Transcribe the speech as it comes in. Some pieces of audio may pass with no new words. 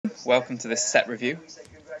everyone. Welcome to this set review.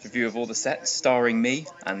 Review of all the sets, starring me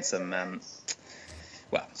and some,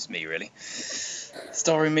 well, it's me really.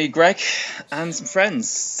 Starring me, Greg, and some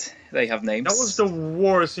friends. They have names. That was the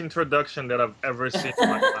worst introduction that I've ever seen in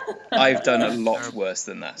my life. I've done a lot worse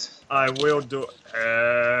than that. I will do.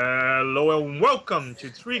 Hello and welcome to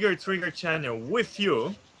Trigger channel. With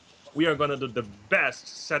you, we are gonna do the best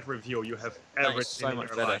set review you have ever seen in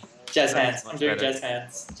your life. Jazz hands. I'm doing jazz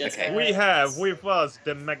hands. Jazz hands. We have with us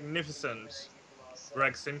the magnificent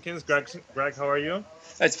Greg Simpkins. Greg, how are you?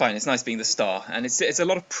 It's fine. It's nice being the star, and it's a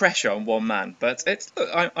lot of pressure on one man. But look,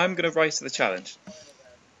 I'm going to rise to the challenge.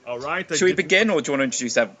 All right. Should we begin, or do you want to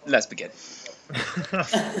introduce? Let's begin.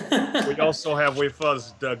 We also have with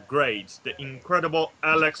us the great, the incredible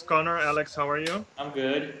Alex Connor. Alex, how are you? I'm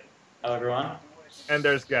good. Hello, everyone. And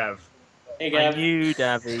there's Gav. Hey, Gav. I knew,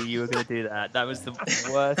 Davy, you were going to do that. That was the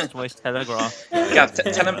worst, most telegraphed. Gav,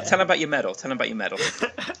 tell him about your medal. Tell him about your medal.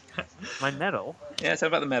 My medal? Yeah, tell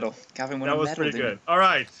him about the medal. Gavin won a medal. That was pretty good. All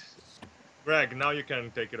right, Greg, now you can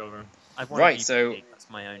take it over. Right, so that's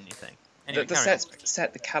my only thing. Anyway, the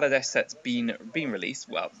Kaladesh set's been released.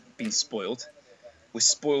 Well, been spoiled. We're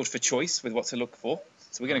spoiled for choice with what to look for.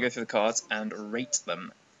 So we're going to go through the cards and rate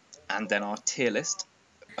them, and then our tier list,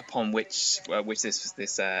 upon which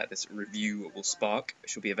this review will spark,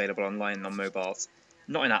 should be available online and on mobiles,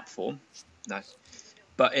 not in app form, no,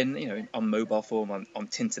 but in on mobile form on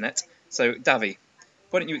Tinternet. So Davy,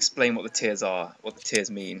 why don't you explain what the tiers are, what the tiers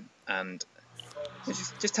mean, and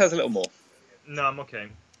just tell us a little more. No, I'm okay.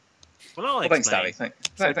 Well, I'll thanks, explain. Davy.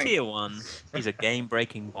 So tier 1 is a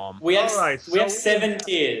game-breaking bomb. We have 7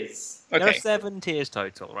 tiers. Okay. There are 7 tiers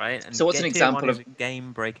total, right? And so what's an example of a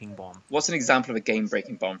game-breaking bomb? What's an example of a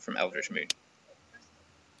game-breaking bomb from Eldritch Moon?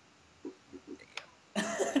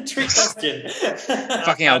 Trick question.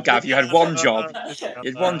 Fucking hell, Gav, you had one job.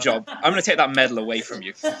 You had one job. I'm going to take that medal away from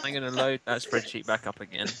you. I'm going to load that spreadsheet back up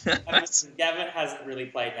again. Gavin hasn't really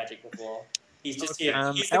played Magic before. He's just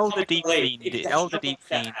here. Elder Deep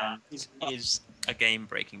Fiend is a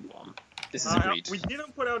game-breaking bomb. This is agreed. We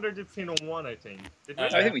didn't put Elder Deep Fiend on 1, I think. Did we?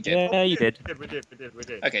 I think we did. Yeah, you did. We did.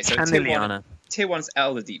 Okay, so tier 1's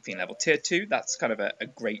Elder Deep Fiend level. Tier 2, that's kind of a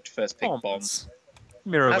great first pick bomb.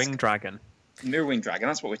 Mirror-Wing Dragon. Mirror-Wing Dragon,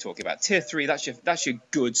 that's what we're talking about. Tier 3, that's your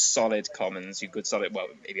good solid commons, your good solid, well,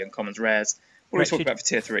 maybe uncommons, rares. What are we talking about for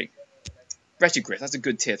tier 3? Wretched Griff, that's a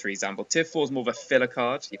good tier 3 example. Tier 4 is more of a filler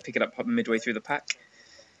card. You pick it up midway through the pack.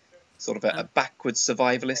 Sort of a backwards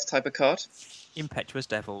survivalist type of card. Impetuous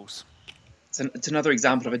Devils. It's another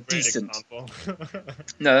example of a decent...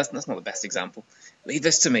 No, that's not the best example. Leave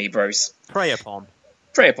this to me, bros. Prey Upon.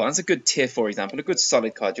 Prey Upon, that's a good tier 4 example. A good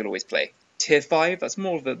solid card you'll always play. Tier 5, that's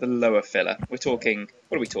more of the lower filler. We're talking...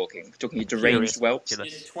 What are we talking? We're talking your deranged whelps.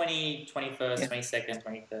 20, 21st, 22nd,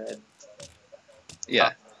 23rd.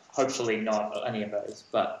 Yeah. Hopefully not any of those,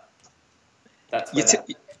 but that's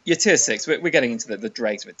your tier 6. We're getting into the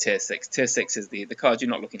dregs with tier 6. Tier 6 is the card you're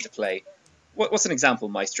not looking to play. What's an example,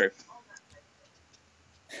 Maestro?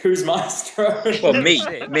 Who's Maestro? Well, me.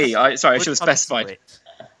 Sorry, I should have specified.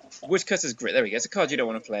 Woodcutter's Grit. There we go. It's a card you don't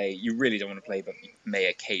want to play. You really don't want to play, but you may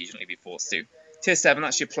occasionally be forced to. Tier 7,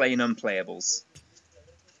 that's your plain unplayables.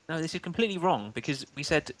 No, this is completely wrong, because we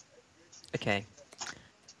said... Okay.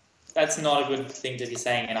 That's not a good thing to be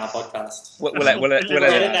saying in our podcast. We'll edit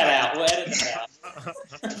that out. We'll edit that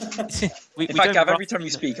out. In fact, Gav, every time you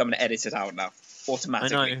speak, I'm going to edit it out now,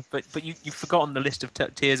 automatically. I know, but you've forgotten the list of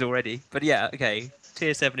tiers already. But yeah, okay.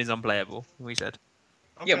 Tier 7 is unplayable, we said.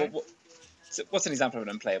 Okay. Yeah, so what's an example of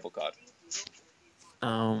an unplayable card?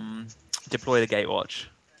 Deploy the Gatewatch.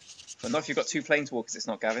 Well, not if you've got 2 Planeswalkers, it's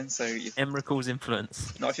not, Gavin. So Emrakul's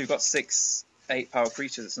Influence. Not if you've got 8 power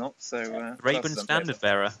creatures, it's not. So Raven Standard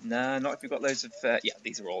Bearer. Nah, not if you've got loads of. Yeah,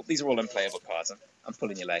 these are all unplayable cards. I'm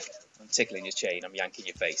pulling your leg. I'm tickling your chain. I'm yanking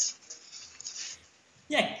your face.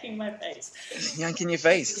 Yanking my face. Yanking your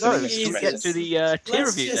face. So let's get to the tier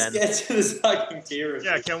review then. Let's just get to the fucking tier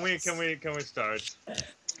review. Yeah, can we start?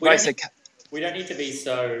 We don't need to be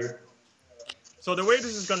so. So the way this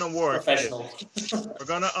is gonna work, professional. We're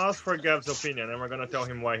gonna ask for Gav's opinion, and we're gonna tell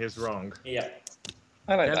him why he's wrong. Yeah.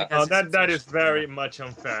 I like that. That is very much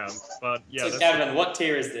unfair, but yeah. So Gavin, what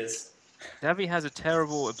tier is this? Davy has a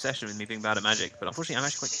terrible obsession with me being bad at Magic, but unfortunately I'm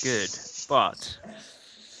actually quite good. But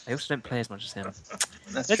I also don't play as much as him.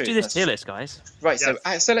 Let's do this tier list, guys. Right.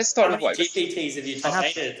 Yes. So let's start with what GPTs have you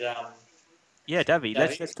donated? Yeah, Davy.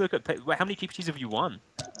 Let's look at how many GPTs have you won?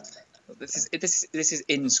 This is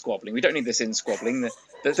in squabbling. We don't need this in squabbling.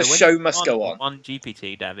 The show must go on. 1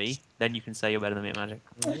 GPT, Davy, then you can say you're better than me at Magic.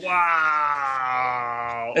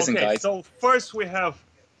 Wow. Listen, okay, guys. So first we have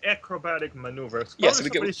acrobatic maneuvers. Yes,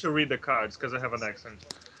 somebody should read the cards because I have an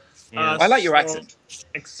accent. Yeah. I like your accent.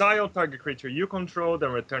 Exile target creature you control,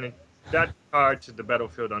 then returning that card to the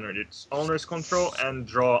battlefield under its owner's control and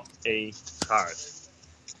draw a card.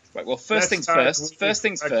 Right, well, Let's first things start first. with First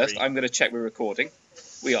things first, factory. I'm going to check we're recording.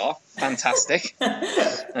 We are. Fantastic.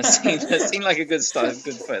 That seemed like a good start,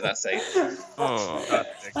 good for that save. Oh.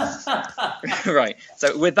 Fantastic. Right,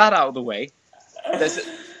 so with that out of the way,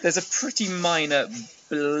 there's a pretty minor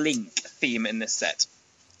blink theme in this set.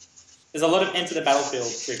 There's a lot of enter the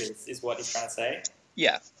battlefield triggers, is what he's trying to say.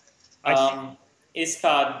 Yeah. This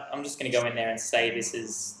card, I'm just going to go in there and say this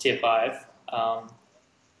is tier 5.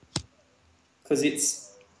 Because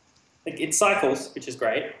it cycles, which is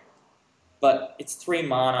great, but it's 3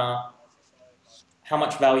 mana. How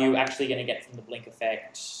much value are you actually going to get from the blink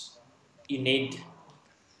effect? You need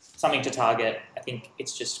something to target. I think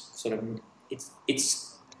it's just sort of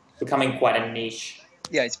it's becoming quite a niche.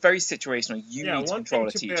 Yeah, it's very situational. You need to control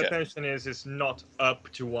a teacher. One thing to pay attention is it's not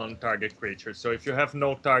up to 1 target creature. So if you have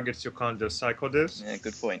no targets, you can't just cycle this. Yeah,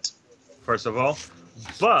 good point. First of all,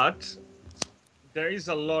 but there is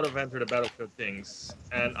a lot of enter the battlefield things,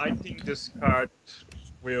 and I think this card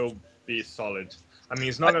will be solid. I mean,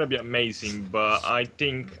 it's not going to be amazing, but I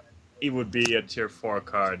think it would be a tier 4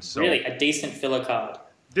 card. So Really, a decent filler card.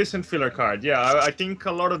 Decent filler card, yeah. I think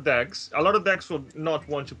a lot of decks will not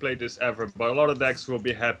want to play this ever, but a lot of decks will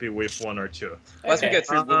be happy with 1 or 2. Well, as we go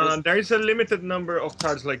through, there is a limited number of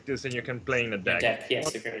cards like this, and you can play in a deck.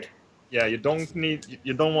 Yes, agreed. Yeah, you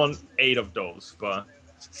don't want 8 of those, but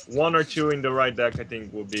 1 or 2 in the right deck, I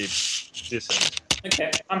think, will be decent.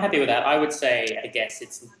 Okay, I'm happy with that. I would say, I guess,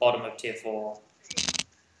 it's bottom of tier 4.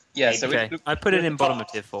 yeah. So Okay, I put it in bottom of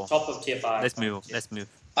tier 4. Top of tier 5. Let's move.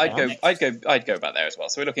 I'd go about there as well.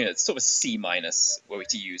 So we're looking at sort of C minus, where we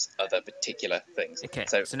to use other particular things. Okay,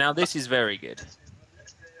 So so now this is very good.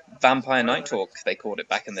 Vampire Night Talk, they called it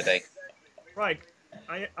back in the day. Right,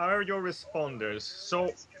 are your responders.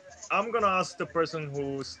 So I'm gonna ask the person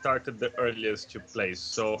who started the earliest to play.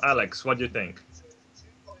 So Alex, what do you think?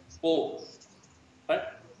 Well,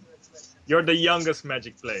 what? You're the youngest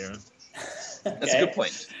Magic player. That's a good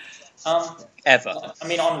point. Ever. I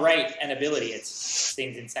mean, on rate and ability, it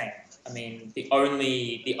seems insane. I mean, the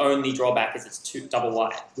only drawback is it's double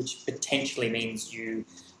white, which potentially means you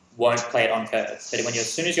won't play it on curve. But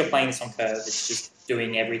as soon as you're playing this on curve, it's just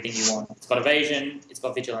doing everything you want. It's got evasion, it's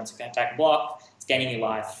got vigilance, it can attack and block, it's gaining you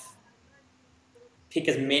life. Pick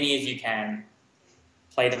as many as you can,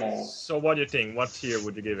 play them all. So what do you think? What tier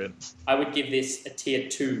would you give it? I would give this a tier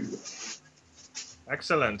 2.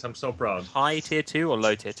 Excellent, I'm so proud. High tier 2 or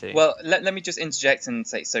low tier 2? Well, let me just interject and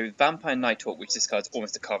say, so Vampire Night Talk, which discards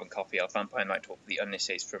almost a carbon copy of Vampire Night Talk, the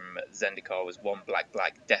uninitiated from Zendikar, was 1 black,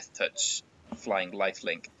 Death Touch, flying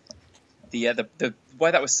lifelink. The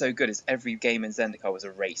why that was so good is every game in Zendikar was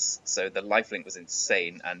a race, so the lifelink was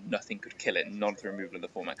insane and nothing could kill it. None of the removal in the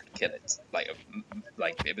format could kill it.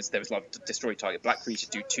 There was like destroy target black creature,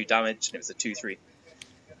 do 2 damage, and it was a 2/3.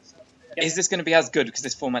 Yep. Is this going to be as good because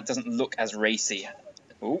this format doesn't look as racy?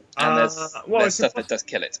 Ooh, and there's stuff that does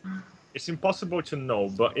kill it. It's impossible to know,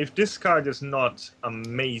 but if this card is not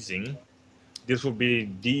amazing, this will be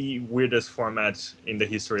the weirdest format in the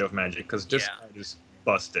history of Magic, because this card is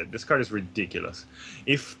busted. This card is ridiculous.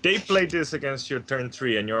 If they play this against your turn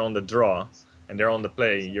 3 and you're on the draw, and they're on the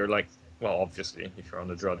play, you're like, well, obviously, if you're on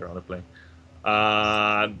the draw, they're on the play.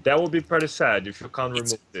 That will be pretty sad if you can't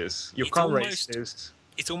remove this. You can't raise this.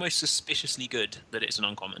 It's almost suspiciously good that it's an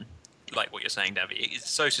uncommon. Like what you're saying, Davy. It's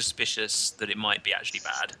so suspicious that it might be actually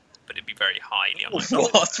bad, but it'd be very highly unlikely.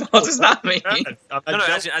 What does that mean? No,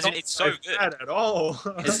 as in it's so good. Bad at all.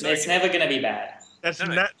 It's never going to be bad. That's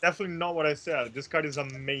definitely not what I said. This card is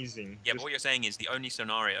amazing. Yeah, but what you're saying is the only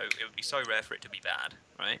scenario, it would be so rare for it to be bad,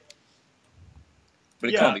 right? But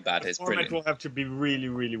it can't be bad, it's the format brilliant. will have to be really,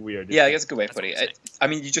 really weird. Yeah, that's a good way of putting it. I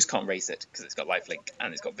mean, you just can't race it, because it's got lifelink,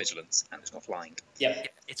 and it's got vigilance, and it's got flying. Yep. Yeah,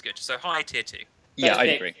 it's good. So high tier 2. Yeah, I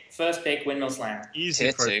agree. First pick, Windmill Slam. Easy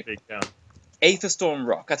Tier first 2. pick, yeah. Aether Storm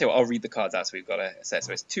Rock. I tell you what, I'll read the cards out so we've got a set.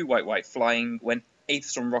 So it's 2 white flying. When Aether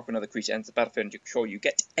Storm Rock or another creature enters the battlefield and you control, you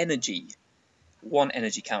get energy. 1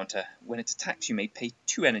 energy counter. When it attacks, you may pay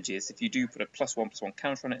 2 energies. If you do, put a +1/+1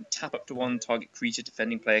 counter on it and tap up to 1 target creature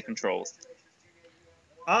defending player controls.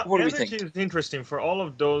 What do we think? Energy is interesting for all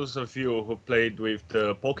of those of you who played with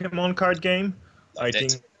the Pokemon card game. I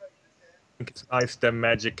think it's nice that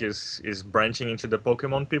Magic is branching into the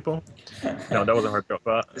Pokemon people. No, that was a hard joke.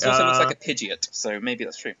 This also looks like a Pidgeot, so maybe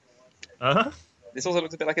that's true. Uh-huh. This also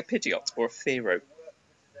looks a bit like a Pidgeot or a Pharaoh.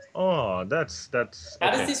 Oh, that's. How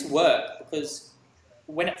okay. does this work? Because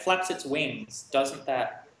when it flaps its wings, doesn't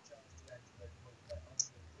that...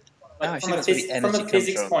 I Like, see from a, that's where the from energy a comes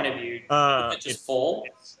physics from. point of view, doesn't it just fall?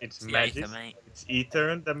 It's The magic. ether, mate. It's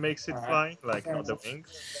ether that makes it Alright. fly, like Fair not the enough.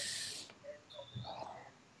 wings.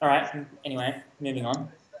 Alright, anyway, moving on.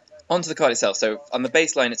 Onto the card itself. So on the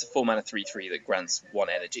baseline, it's a 4-mana 3/3 that grants 1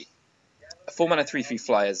 energy. A 4-mana 3/3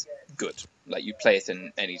 flyer is good. Like, you play it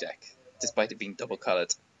in any deck, despite it being double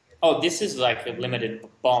coloured. Oh, this is like a limited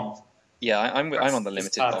bomb. Yeah, I'm on the This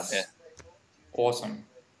limited bomb card's here. Awesome.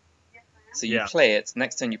 So you play it.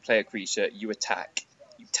 Next time you play a creature, you attack.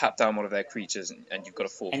 You tap down one of their creatures, and you've got a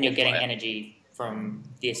 4/4 And you're getting flyer. energy from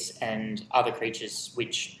this and other creatures,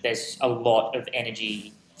 which there's a lot of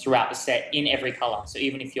energy throughout the set in every color. So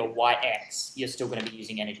even if you're white X, you're still going to be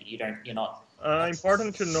using energy. You're not.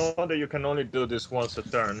 Important to know that you can only do this once a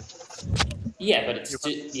turn. Yeah, but it's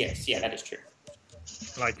yes, yeah, that is true.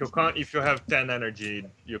 Like you can't, if you have 10 energy,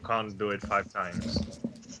 you can't do it 5 times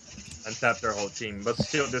and tap their whole team. But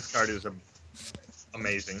still, this card is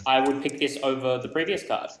amazing. I would pick this over the previous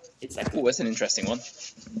card. It's like Oh, that's an interesting one.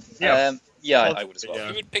 Yeah, I would as well. Yeah.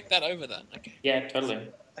 You would pick that over then. Okay. yeah, totally.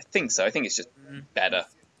 I think so. I think it's just better.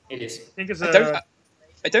 It is. I think it's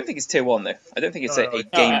I don't think it's tier 1 though. I don't think it's No, a no,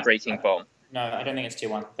 game-breaking bomb. No, I don't think it's tier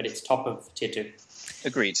 1, but it's top of tier 2.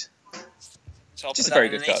 Agreed. So I'll Just put a very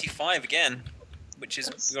that in good an card. 85 again, which is,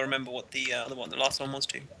 you gotta remember what the other one, the last one was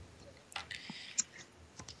too.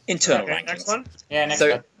 Internal Okay, rankings. next one. Yeah, next So,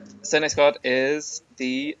 card. so next card is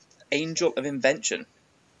the Angel of Invention.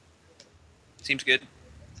 Seems good.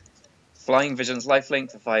 Flying Vision's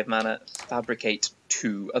lifelink for 5 mana. Fabricate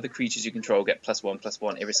 2. Other creatures you control get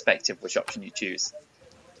 +1/+1, irrespective of which option you choose.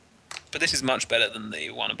 But this is much better than the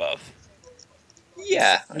one above.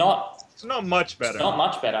 Yeah, It's not much better. Not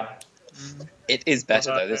much better. it is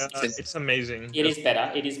better though. It's amazing. It is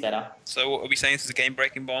better. It is better. So what are we saying? This is a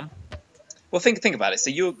game-breaking bomb? Well, think about it.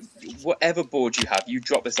 So whatever board you have, you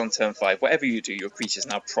drop this on turn 5. Whatever you do, your creatures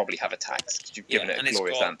now probably have attacks because you've given it and a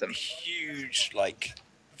glorious it's got anthem. huge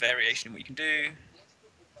variation in what you can do,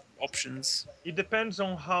 options. It depends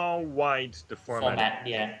on how wide the format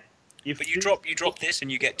is. Yeah. If But you this- drop this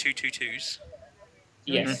and you get 2/2/2s.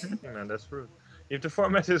 Yes. Man, that's rude. If the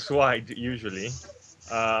format is wide, usually,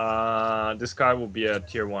 this card will be a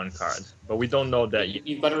tier 1 card. But we don't know that yet.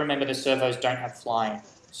 You've got to remember the servos don't have flying,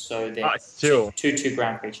 so they're Still. two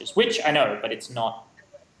ground creatures, which I know, but it's not.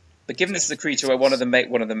 But given this is a creature where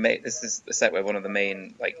this is a set where one of the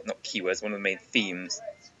main, not keywords, one of the main themes.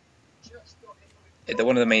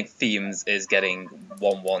 One of the main themes is getting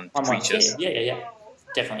 1/1 creatures. Yeah,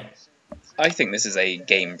 definitely. I think this is a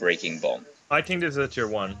game-breaking bomb. I think this is a tier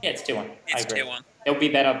 1. Yeah, it's tier 1. I It's agree. tier 1. There'll be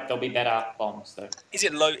better bombs though. Is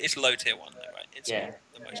it low? It's low tier 1 though, right? It's Yeah. not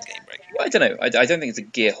the most game-breaking. Well, I don't know. I don't think it's a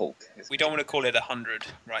Gear Hulk. We don't want to call it 100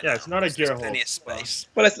 right now. Yeah, it's not a There's Gear plenty Hulk. of space.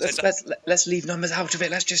 Well, So it's let's leave numbers out of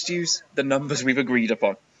it. Let's just use the numbers we've agreed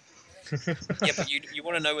upon. Yeah, but you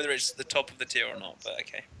want to know whether it's the top of the tier or not. But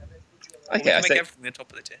okay. Well, we Okay, I can make say everything the top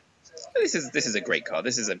of the tier. this is a great card.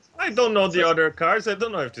 This is a I don't know the other cards. I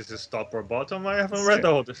don't know if this is top or bottom. I haven't read the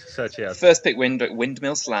whole set yet. first pick.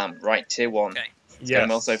 Windmill Slam, right? Tier 1. Okay. It's going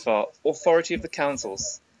well Yes. so far. Authority of the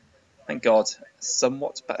Councils. Thank God.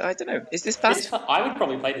 Somewhat, but I don't know. Is this bad? I would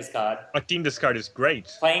probably play this card. I think this card is great.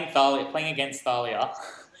 Playing against Thalia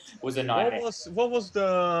was a nightmare. What was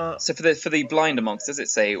the So for the blind amongst us,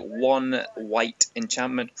 it's a 1 white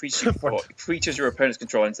enchantment creature. What? Creatures your opponents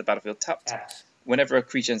control into the battlefield tapped. Tapped. Whenever a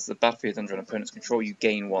creature enters the battlefield under an opponent's control, you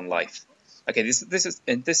gain 1 life. Okay, this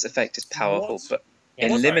effect is powerful, What? but Yeah,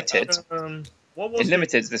 in what's limited, what was in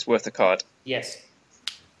limited, is this worth a card? Yes.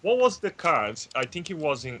 what was the card? I think it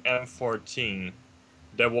was in M14.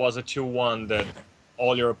 There was a 2/1 that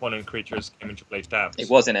all your opponent creatures came into play tapped. It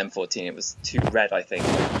was in M14. It was 2 red, I think.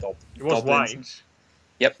 It was goblins. white.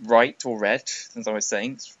 Yep, right or red. As I was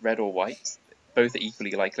saying, it's red or white. Both are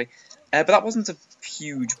equally likely. But that wasn't a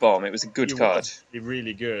huge bomb. It was a good It card. was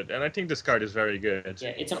really good, and I think this card is very good. Yeah,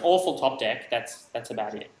 it's an awful top deck. That's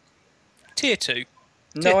about it. Tier 2.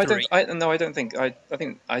 No, I Tier don't. I don't think. I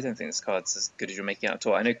don't think this card's as good as you're making it out at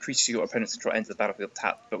all. I know creatures your opponents control enter the battlefield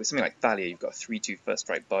tapped, but with something like Thalia, you've got a 3/2 first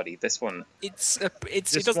strike body. This one, It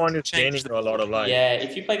This doesn't one is change gaining the a lot of life. Yeah,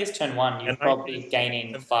 if you play this turn 1, you're And I- probably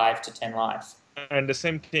gaining 5 to 10 life. And the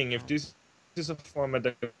same thing, if this is a format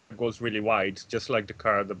that goes really wide, just like the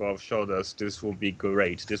card above showed us, this will be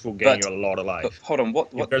great. This will gain But- you a lot of but life. hold on. What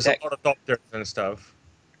If there's deck? a lot of doctors and stuff.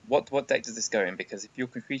 What deck does this go in? Because if your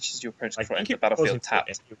creatures your opponents I control think enter the it goes battlefield into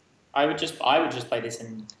tapped. I would just play this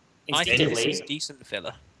in I think instinctively. this is decent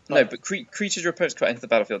filler. No, but creatures your opponents control enter the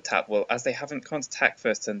battlefield tapped. Well, as they can't attack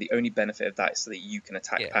first turn, the only benefit of that is so that you can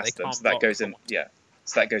attack Yeah, past they them. can't So that block goes for in. one. Yeah.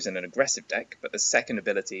 So that goes in an aggressive deck, but the second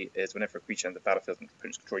ability is whenever a creature on the battlefield and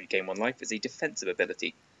opponents control, you gain 1 life, is a defensive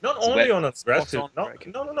ability. Not So only on an Spot aggressive. on, No,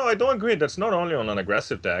 Greg. no, I don't agree. That's not only on an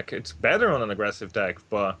aggressive deck. It's better on an aggressive deck,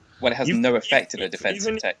 but Well, it has no effect in a defensive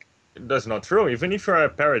even deck. that's not true. Even if you're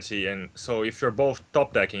at parity, and so if you're both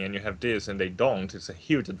top decking and you have this and they don't, it's a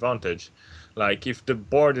huge advantage. Like if the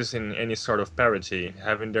board is in any sort of parity,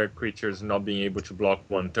 having their creatures not being able to block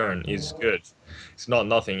 1 turn is good. It's not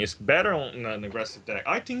nothing. It's better on an aggressive deck.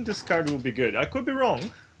 I think this card will be good. I could be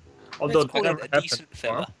wrong, although Let's call that it never a happened decent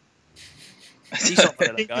before. filler. Decent I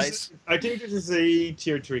filler, think guys. I think this is a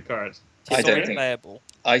tier 3 card. I don't Sorry? think. Playable.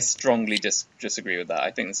 I strongly disagree with that.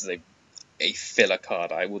 I think this is a filler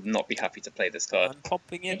card. I would not be happy to play this card. I'm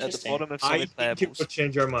popping it at the Interesting. bottom of I solid think you playables. could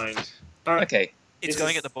change your mind. Alright. Okay, It's This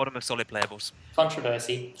going is- at the bottom of solid playables.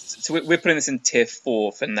 Controversy. so we're putting this in tier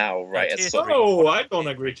 4 for now, right? tier As sort of- three. Oh, I don't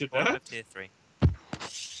agree to Bottom that. of tier 3.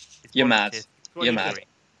 It's You're bottom mad. of tier You're 23.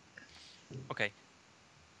 mad. Okay.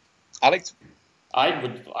 Alex, I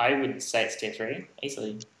would say it's tier 3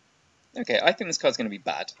 easily. okay, I think this card's going to be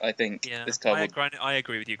bad. I think Yeah. this card will. I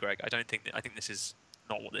agree with you, Greg. I think this is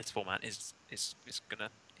not what this format is gonna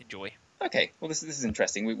enjoy. Okay, well this is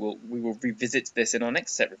interesting. We will revisit this in our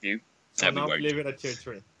next set review. So No, we now won't. leave it at tier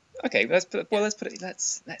 3. Okay, let's put it.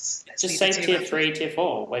 Let's Just leave say it tier that. 3, tier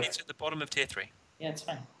 4. Wait, It's at the bottom of tier 3. yeah, it's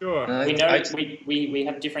fine. Sure. We know I- we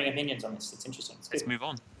have differing opinions on this. It's interesting. It's Let's good. move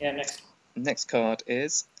on. Yeah, next. Next card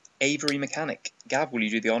is Aviary Mechanic. Gab, will you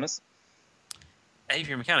do the honors?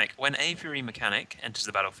 Aviary Mechanic. When Aviary Mechanic enters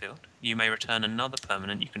the battlefield, you may return another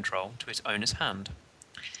permanent you control to its owner's hand.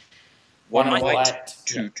 One One and white, white.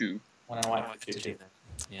 2/2. One and white What for to 2 do 2. then?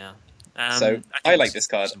 Yeah. So think I like is this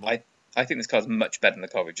card. reasonable. I think this card's much better than the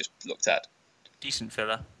card we just looked at. Decent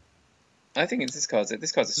filler. I think this card's a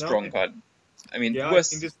No, strong card. I mean, Yeah, I worst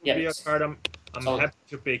think this would Yeah. be a card I'm Solid. happy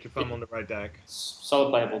to pick if I'm on the right deck. Solid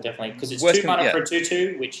playable, definitely. Because it's Worst 2 can- mana yeah. for a 2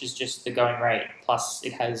 2, which is just the going rate. Plus,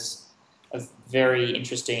 it has a very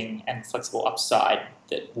interesting and flexible upside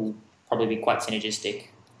that will probably be quite synergistic.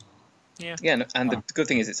 Yeah, and the good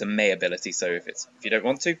thing is it's a May ability, so if you don't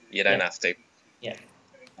want to, you don't Yeah. have to. Yeah.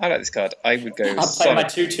 I like this card. I would go I'll play solid. my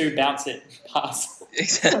 2 2, bounce it, pass.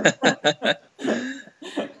 It's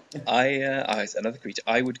another creature.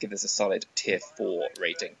 I would give this a solid tier 4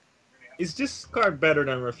 rating. Is this card better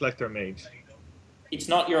than Reflector Mage? It's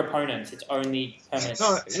not your opponent, it's only permanent.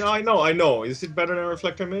 No, I know. Is it better than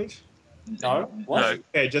Reflector Mage? No? What? No.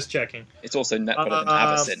 Okay, just checking. It's also net better than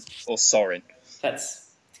Avacyn or Sorin.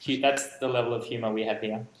 That's cute. That's the level of humor we have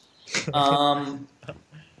here.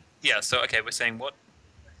 Yeah, so, okay, we're saying what?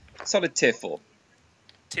 Solid tier 4.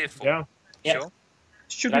 Tier 4. Yeah. Yeah. Sure.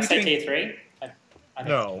 Should Did I we say be doing... tier 3? I think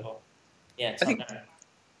No. it's tier 4. Yeah, it's I not, think- no.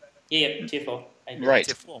 Yeah, tier 4. I agree. Right.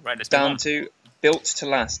 Tier 4. Right, let's move Down on. to Built to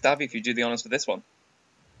Last. Davy, if you do the honours for this one.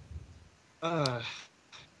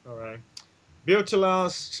 Alright. Build to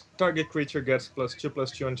last, target creature gets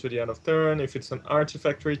 +2/+2 until the end of turn. If it's an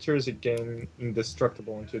artifact creature, it gains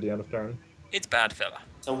indestructible until the end of turn. It's bad filler.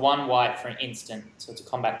 So 1 white for an instant, so it's a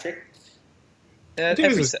combat trick. think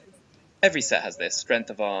Every this is- every set has this. Strength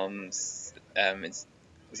of Arms. There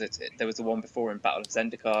was the one before in Battle of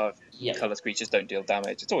Zendikar. Yep. Colourless creatures don't deal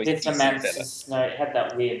damage. It's always decent filler. Lithomancer's, no, it had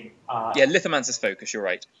that weird Yeah, Lithomancer's Focus, you're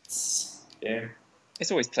right. Yeah.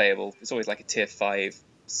 It's always playable. It's always like a tier 5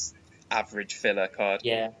 average filler card.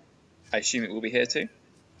 Yeah. I assume it will be here too.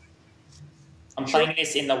 I'm playing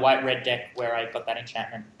this in the white-red deck where I got that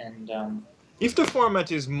enchantment and If the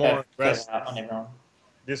format is more throw it aggressive, out on everyone.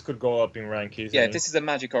 this could go up in rank easily. Yeah, if this is a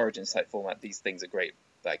Magic Origins type format, these things are great.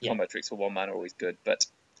 Like Yeah. combat tricks for 1 mana are always good, but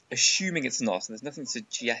assuming it's not, and there's nothing to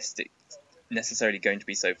suggest it's necessarily going to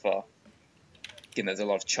be so far, given there's a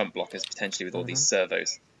lot of chump blockers potentially with all these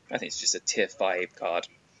servos, I think it's just a tier 5 card.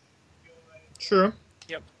 Sure.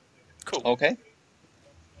 Cool. Okay.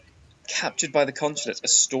 Captured by the Consulate, a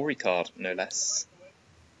story card, no less.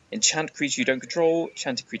 Enchant creature you don't control,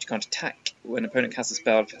 enchanted creature can't attack. When an opponent casts a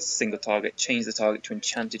spell, if it's a single target, change the target to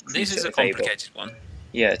enchanted creature This is a if able. complicated one.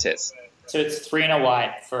 Yeah, it is. So it's 3 and a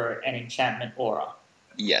white for an enchantment aura.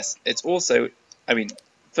 Yes, it's also, I mean,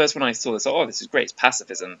 first when I saw this, oh, this is great, it's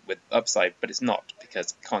pacifism with upside, but it's not,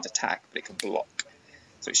 because it can't attack, but it can block.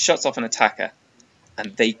 So it shuts off an attacker,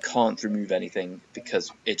 and they can't remove anything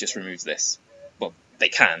because it just removes this. Well, they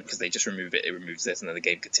can, because they just remove it, it removes this, and then the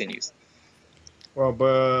game continues. Well,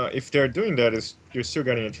 but if they're doing that, you're still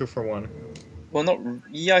getting a 2-for-1. Well,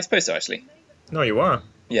 yeah, I suppose so, actually. No, you are.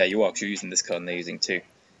 Yeah, you are, because you're using this card and they're using 2.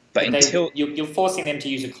 But But until... you're forcing them to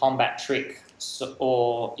use a combat trick,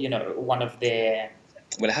 or one of their.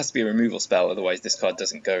 Well, it has to be a removal spell, otherwise this card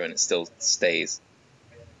doesn't go and it still stays.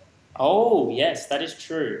 Oh yes, that is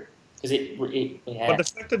true. Because yeah. But the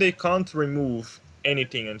fact that they can't remove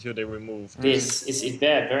anything until they remove this is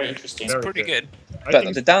very interesting. It's pretty good.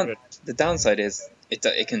 But the downside is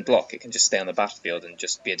it can block. It can just stay on the battlefield and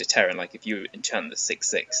just be a deterrent. Like if you enchant the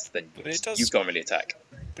 6/6, then you can't really attack.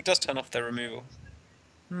 It does turn off their removal.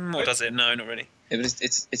 Or does it? No, not really.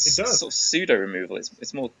 It's sort of pseudo removal.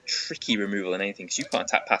 It's more tricky removal than anything because you can't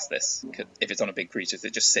attack past this if it's on a big creature.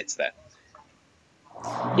 It just sits there.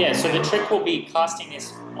 Yeah. So the trick will be casting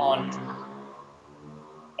this on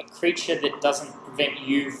a creature that doesn't prevent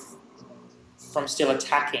you from still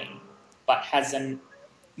attacking, but has an...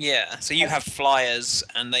 Yeah, so you have flyers,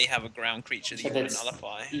 and they have a ground creature that you can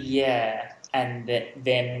nullify. Yeah, and that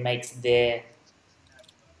then makes their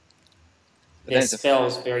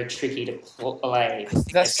spells very tricky to play.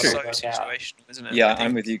 That's true. So situational, isn't it? Yeah,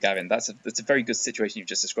 I'm with you, Gavin. That's a very good situation you've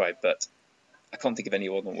just described, but I can't think of any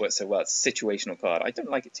one that works so well. It's a situational card. I don't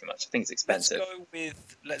like it too much. I think it's expensive.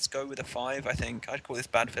 Let's go with a 5. I think I'd call this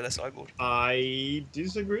bad filler sideboard. I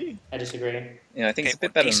disagree. Yeah, I think it's a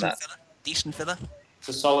bit better than that. Decent filler. It's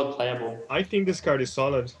a solid playable. I think this card is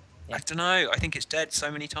solid. I don't know. I think it's dead so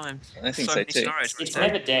many times. I think so too. It's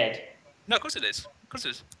never dead. No, of course it is. Of course it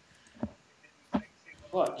is.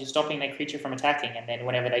 What? You're stopping that creature from attacking, and then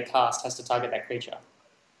whenever they cast, has to target that creature.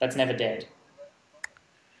 That's never dead.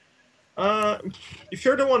 If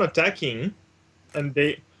you're the one attacking, and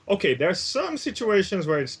they... Okay, there are some situations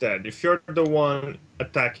where it's dead. If you're the one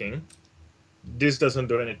attacking, this doesn't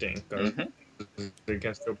do anything. They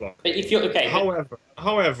can still block. But if you're... Okay.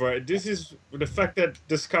 However, this is... The fact that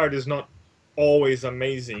this card is not always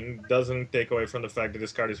amazing doesn't take away from the fact that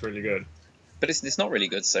this card is really good. But it's not really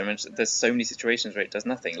good so much. There's so many situations where it does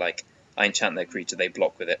nothing. Like, I enchant their creature, they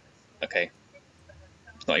block with it. Okay.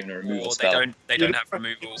 It's not even a removal spell. They don't have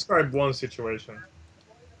removal. Describe one situation.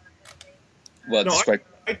 Well, no, describe...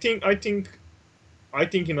 I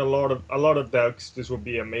think in a lot of decks this would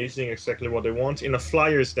be amazing, exactly what they want. In a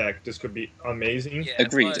Flyers deck, this could be amazing. Yeah,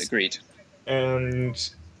 agreed. And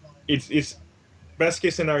it's best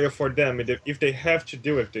case scenario for them. If they have to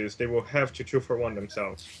deal with this, they will have to 2-for-1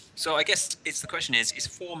 themselves. So I guess the question is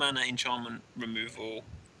 4 mana enchantment removal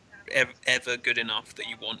ever good enough that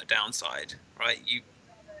you want a downside, right? You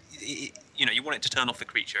want it to turn off the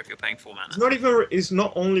creature if you're paying 4 mana. It's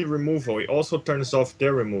not only removal; it also turns off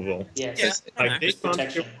their removal. Yes. Yeah, like they can't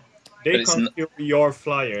kill your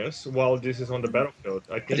flyers while this is on the battlefield.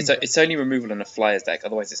 I think it's only removal in a Flyers deck.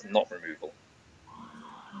 Otherwise, it's not removal.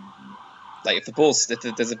 Like if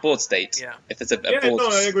there's a board state, if there's a board. No,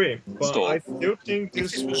 I agree. But store. I still think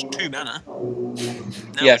this was 2 mana.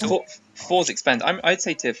 Yeah, 4's expensive. I'd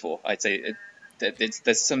say tier 4. I'd say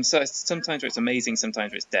there's sometimes where it's amazing,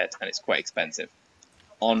 sometimes where it's dead, and it's quite expensive.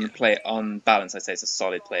 On balance, I'd say it's a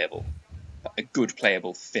solid playable, a good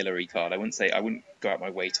playable fillery card. I wouldn't go out my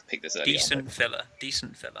way to pick this early. Decent filler.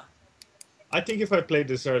 I think if I played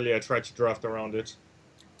this early, I'd try to draft around it.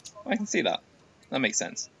 I can see that. That makes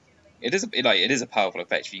sense. It is a powerful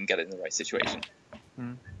effect if you can get it in the right situation.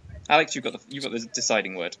 Alex, you've got the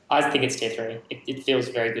deciding word. I think it's tier 3. It feels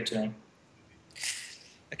very good to me.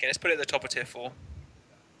 Okay, let's put it at the top of tier 4.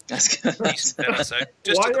 That's good. Decent filler, so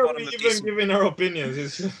just Why at the are bottom we of even decent. giving our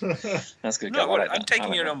opinions? That's good. No, like I'm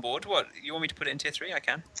taking it that. on board. What, you want me to put it in tier 3? I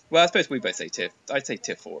can. Well, I suppose we both say tier. I'd say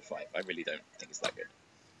tier 4 or 5. I really don't think it's that good.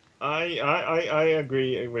 I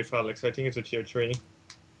agree with Alex. I think it's a tier 3.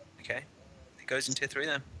 Okay, it goes in tier 3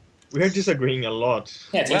 then. We are disagreeing a lot.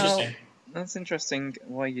 Yeah, it's interesting. That's interesting.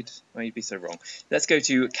 Why you'd be so wrong? Let's go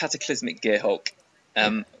to Cataclysmic Gearhulk.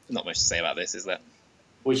 Not much to say about this, is there?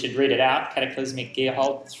 We should read it out. Cataclysmic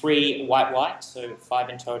Gearhulk, 3 white, so 5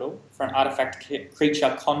 in total. For an artifact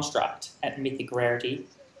creature construct at mythic rarity,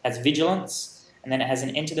 has vigilance, and then it has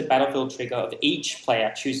an enter the battlefield trigger of each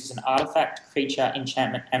player chooses an artifact, creature,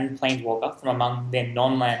 enchantment, and planeswalker from among their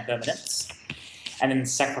non-land permanents, and then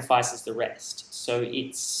sacrifices the rest. So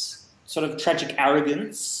it's sort of tragic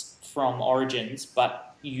arrogance from Origins,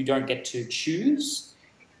 but you don't get to choose,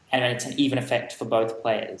 and then it's an even effect for both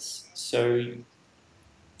players. So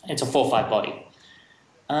it's a 4/5 body.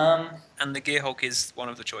 And the Gearhulk is one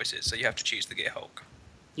of the choices, so you have to choose the Gearhulk.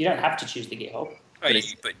 You don't have to choose the Gearhulk. But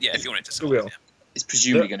yeah, if you wanted to select it. Yeah. It's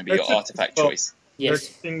presumably going to be your artifact choice. There's Yes.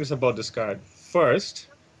 things about this card. First,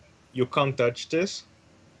 you can't touch this.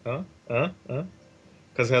 Because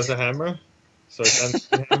it has a hammer. So it's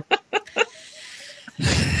anti-hammer.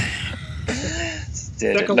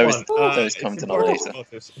 Those come to know later.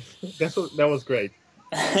 That was great.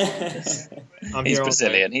 He's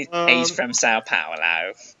Brazilian. He's from Sao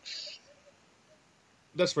Paulo.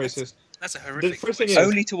 That's racist. That's a horrific. The first thing is,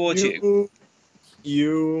 only towards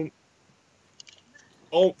you.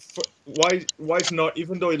 Oh, why is not?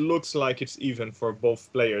 Even though it looks like it's even for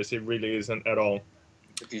both players, it really isn't at all.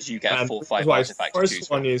 Because you get a And full this 5 is why artifact to choose first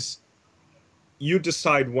from. one is you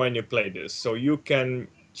decide when you play this, so you can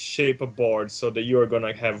shape a board so that you are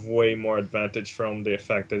gonna have way more advantage from the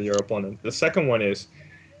effect than your opponent. The second one is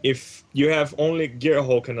if you have only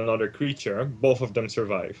Gearhulk and another creature, both of them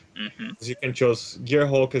survive. Mm-hmm. So you can choose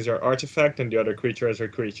Gearhulk as your artifact and the other creature as your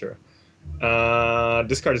creature.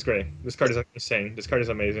 This card is great. This card is insane. This card is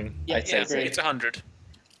amazing. Yeah, I'd say great. It's 100.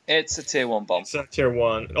 It's a tier 1 bomb. It's a tier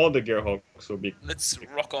 1. All the Gearhulks will be. Let's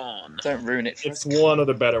rock on. Don't ruin it for It's us. one of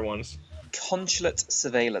the better ones. Consulate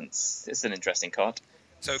Surveillance. It's an interesting card.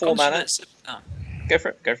 So 4 mana. Go for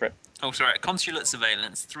it. Go for it. Oh, sorry. Consulate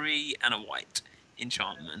Surveillance, 3 and a white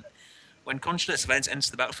enchantment. When Consulate Surveillance enters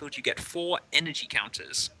the battlefield, you get 4 energy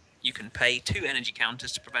counters. You can pay 2 energy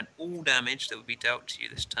counters to prevent all damage that will be dealt to you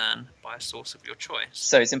this turn by a source of your choice.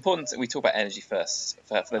 So it's important that we talk about energy first.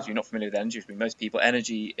 For those of you not familiar with energy, which most people,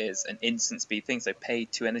 energy is an instant speed thing. So pay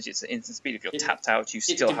 2 energy, it's an instant speed. If you're tapped out, you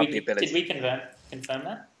still have the ability. Did we confirm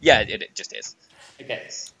that? Yeah, it just is. Okay.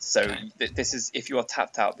 So this is, if you are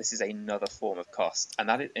tapped out, this is another form of cost, and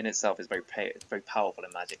that in itself is very powerful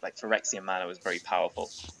in Magic. Like Phyrexian mana was very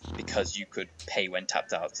powerful because you could pay when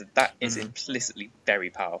tapped out. So that is implicitly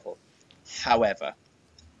very powerful. However,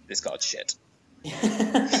 this card's shit.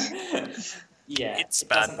 Yeah, It's it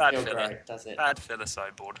bad feel filler. great, does it? Bad filler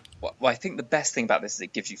sideboard. Well, I think the best thing about this is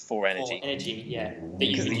it gives you 4 energy. 4 energy, yeah, that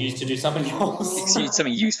you can use to do something else. It's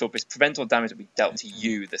something useful, but it's prevent all damage that will be dealt to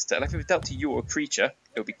you this turn. Like if it was dealt to you or a creature,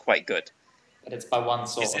 it would be quite good. But it's by one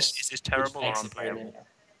source. Is this terrible or unplayable?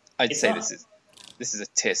 I'd It's say not- this is a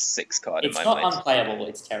tier 6 card in It's my not mind. unplayable,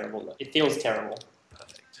 it's terrible. It feels terrible.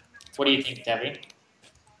 Perfect. What do you think, Davy?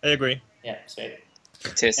 I agree. Yeah, sweet.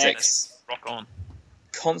 Tier 6. Next. Rock on.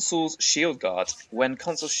 Consul's Shield Guard. When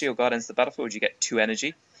Consul's Shield Guard enters the battlefield, you get 2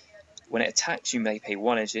 energy. When it attacks, you may pay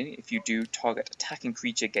 1 energy. If you do, target attacking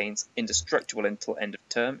creature gains indestructible until end of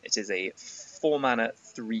turn. It is a 4 mana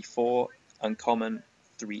 3/4 uncommon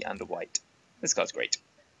 3 and a white. This card's great.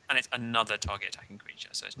 And it's another target attacking creature,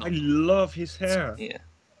 so it's not. I love his hair. Yeah.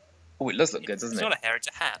 Oh, it does look good, doesn't It's it? not a hair, it's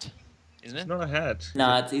a hat, isn't it? It's not a hat.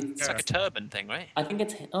 No, it's It's like a turban thing, right? I think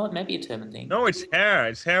it's it may be a turban thing. No, it's hair.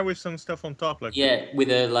 It's hair with some stuff on top. Like Yeah, with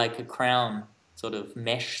a crown sort of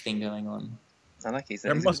mesh thing going on. I like it.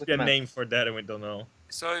 there must be a name for that, and we don't know.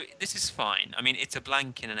 So this is fine. I mean, it's a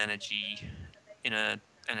blank in an energy, in a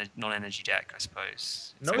non-energy deck, I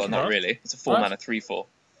suppose. No, Well, it's not not. really. It's a 4 What? mana 3/4.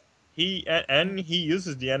 He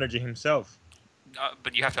uses the energy himself.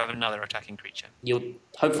 But you have to have another attacking creature.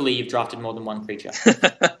 Hopefully you've drafted more than one creature. Sure,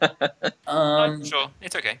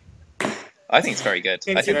 it's okay. I think it's very good.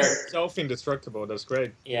 I It's think it's- self-indestructible. That's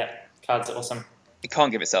great. Yeah, card's awesome. it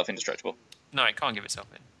can't give itself indestructible. No, it can't give itself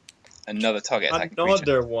in. Another target attacking creature.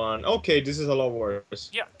 Another one. Okay, this is a lot worse.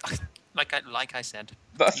 Yeah, like I said.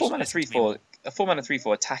 But a 4 mana 3/4, a 4 mana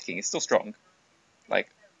 3/4 attacking is still strong. Like,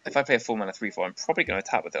 if I play a 4 mana 3/4, I'm probably going to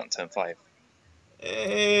attack with it on turn 5.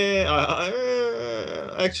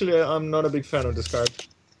 Actually, I'm not a big fan of this card.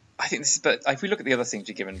 I think this is, but if we look at the other things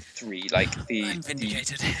you're given 3, like I'm the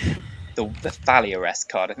vindicated. Thalia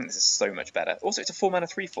card, I think this is so much better. Also, it's a 4 mana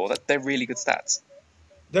 3/4. They're really good stats.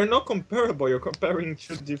 They're not comparable. You're comparing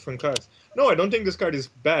 2 different cards. No, I don't think this card is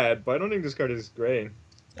bad, but I don't think this card is great.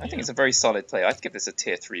 I think it's a very solid play. I'd give this a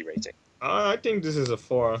tier 3 rating. I think this is a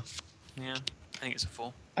 4. Yeah, I think it's a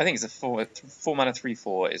 4. I think it's a 4 mana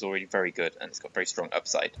 3/4 is already very good, and it's got very strong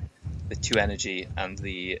upside. The 2 energy and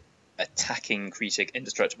the attacking creature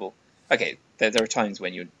indestructible. Okay, there are times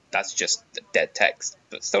when that's just dead text,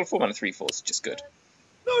 but still 4 mana 3/4 is just good.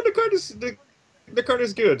 No, the card is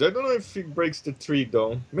good. I don't know if it breaks the 3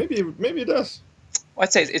 though. Maybe it does.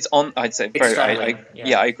 I'd say it's on. I'd say It's very. straddling, yeah.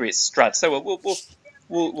 Yeah, I agree. It's strad. So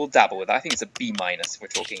we'll dabble with that. I think it's a B minus if we're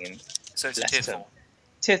talking in So it's a less tier term. 4.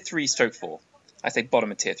 Tier 3/4. I say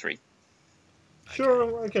bottom of tier 3.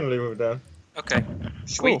 Sure, I can live with that. Okay.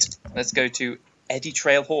 Sweet. Let's go to Eddie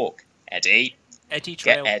Trailhawk. Eddie. Eddie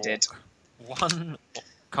Get Trail. Edded. 1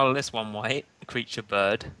 colorless, 1 white, creature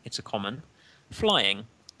bird. It's a common. Flying.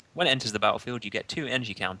 When it enters the battlefield, you get 2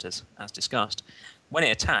 energy counters, as discussed. When it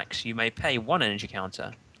attacks, you may pay 1 energy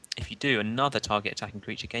counter. If you do, another target attacking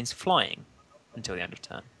creature gains flying until the end of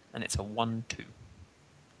turn, and it's a 1/2.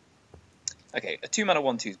 Okay, a 2 mana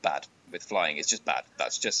 1/2 is bad with flying. It's just bad.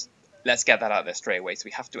 That's just. Let's get that out there straight away. So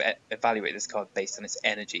we have to evaluate this card based on its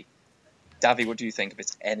energy. Davy, what do you think of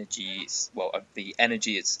its energy? Well, of the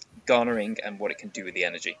energy it's garnering and what it can do with the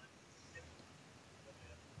energy.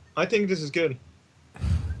 I think this is good.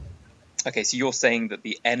 Okay, so you're saying that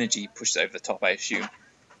the energy pushes over the top, I assume.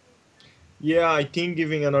 Yeah, I think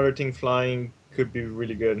giving another thing flying could be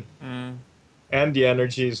really good. Mm. And the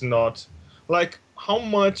energy is not like how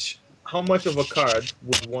much of a card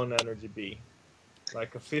would one energy be?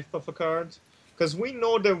 Like a fifth of a card? Because we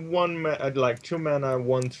know that like 2 mana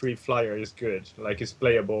 1/3 flyer is good. Like it's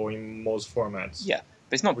playable in most formats. Yeah,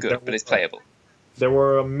 but it's not But good, but it's playable. There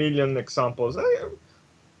were a million examples.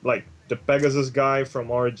 Like the Pegasus guy from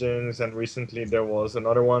Origins, and recently there was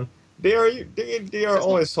another one. They are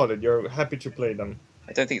always solid. You're happy to play them.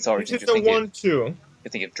 I don't think it's Origins. It's a 1/2. You're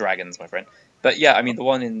thinking of Dragons, my friend. But yeah, I mean the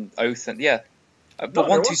one in Oath and yeah, but No,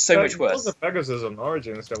 1/2 is so much There worse. was a Pegasus on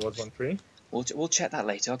Origins that was 1/3. We'll check that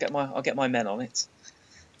later. I'll get my men on it.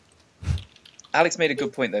 Alex made a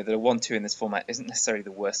good point though that a 1/2 in this format isn't necessarily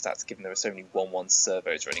the worst stats, given there are so many 1/1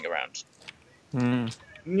 servos running around. Mm.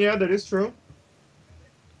 Yeah, that is true.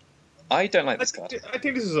 I don't like this card. I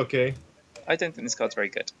think this is okay. I don't think this card's very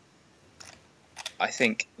good. I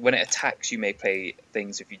think when it attacks, you may play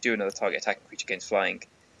things. If you do another target attacking creature gains flying,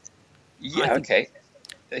 yeah, okay.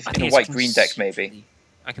 If in a white-green deck, maybe.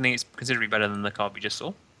 I can think it's considerably better than the card we just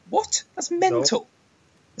saw. What? That's mental. No.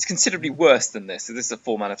 It's considerably worse than this. So this is a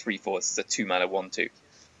 4 mana 3/4. This is a 2 mana 1/2.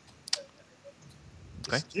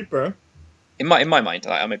 Okay. It's cheaper. In my mind,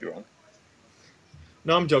 I may be wrong.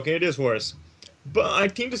 No, I'm joking. It is worse. But I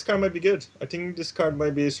think this card might be good. I think this card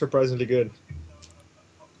might be surprisingly good.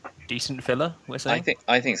 Decent filler, we're saying?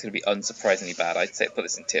 I think it's going to be unsurprisingly bad. I'd say put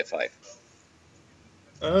this in tier 5.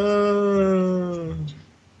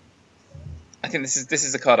 I think this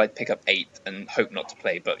is a card I'd pick up 8th and hope not to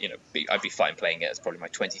play, but you know, I'd be fine playing it. It's probably my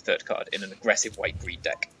 23rd card in an aggressive white-green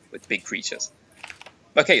deck with big creatures.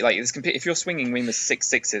 Okay, like this, if you're swinging with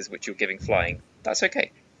 6/6s, which you're giving flying, that's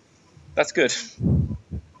okay. That's good.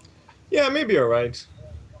 Yeah, maybe you're right.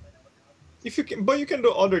 If you can, but you can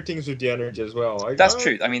do other things with the energy as well. That's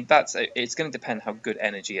true. I mean, it's going to depend how good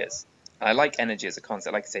energy is. And I like energy as a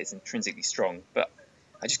concept. Like I say, it's intrinsically strong, but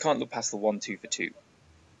I just can't look past the 1/2 for 2.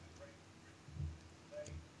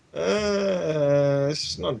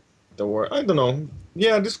 It's not the worst. I don't know.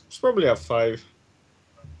 Yeah, this is probably a 5.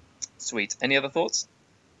 Sweet. Any other thoughts?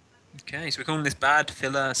 Okay, so we're calling this bad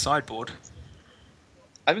filler sideboard.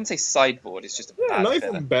 I wouldn't say sideboard. It's just a bad not filler.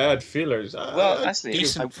 even bad fillers. Well, actually,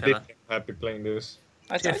 decent filler. I'm happy playing this.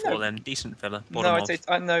 Tier 4 then, decent filler. No, I'd say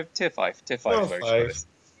no, tier 5. Tier 5 is where it's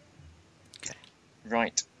Okay.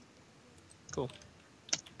 Right. Cool.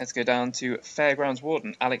 Let's go down to Fairgrounds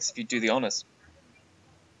Warden. Alex, if you do the honours.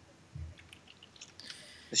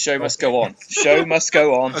 The show must go on. Show must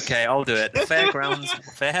go on. Okay, I'll do it.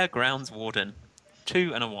 Fairgrounds Warden.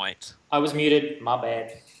 2 and a white. I was muted, my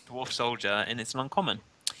bad. Dwarf Soldier, and it's an uncommon.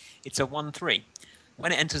 It's a 1/3.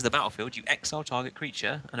 When it enters the battlefield, you exile target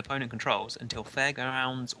creature an opponent controls until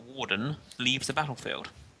Fairgrounds Warden leaves the battlefield.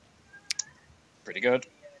 Pretty good.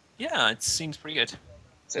 Yeah, it seems pretty good.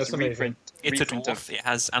 So it's a reprint. It's a dwarf. It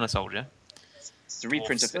has and a soldier. It's a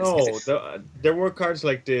reprint of it. No, there were cards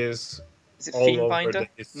like this. Is it Fiendbinder?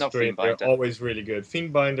 Not Fiendbinder. They're always really good.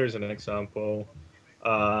 Fiendbinder is an example.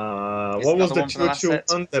 What was the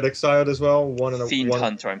 2/2 one that exiled as well? Fiend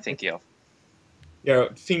Hunter, I'm thinking of. Yeah,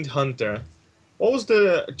 Fiend Hunter. What was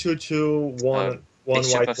the 2/2 one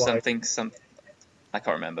Bishop white of something? I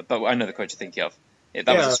can't remember, but I know the card you're thinking of. Yeah,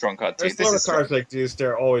 that was a strong card too. There's a lot of cards like this.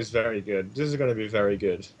 They're always very good. This is going to be very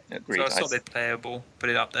good. Agreed. So solid playable. Put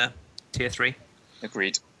it up there. Tier 3.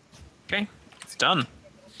 Agreed. Okay, it's done.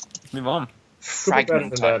 Let's move on.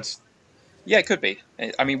 Fragment time. Yeah, it could be.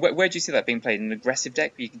 I mean, where do you see that being played? In an aggressive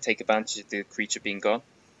deck where you can take advantage of the creature being gone?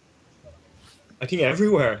 I think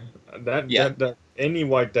everywhere. That any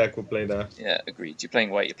white deck will play that. Yeah, agreed. You're playing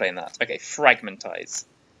white, you're playing that. Okay, Fragmentize.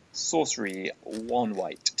 Sorcery, 1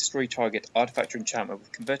 white. Destroy target artifact or enchantment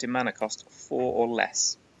with converted mana cost 4 or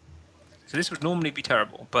less. So this would normally be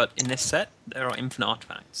terrible, but in this set, there are infinite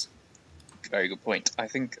artifacts. Very good point. I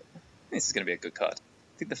think this is going to be a good card.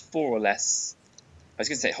 I think the 4 or less... I was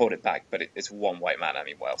going to say hold it back, but it's 1 white mana. I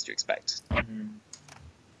mean, what else do you expect?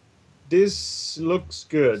 This looks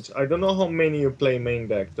good. I don't know how many you play main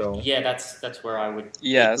deck, though. Yeah, that's where I would...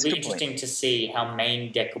 Yeah, it's interesting to see how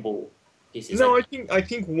main deckable this is. No, I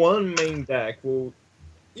think one main deck will...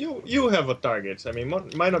 You have a target. I mean,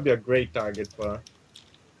 might not be a great target, but...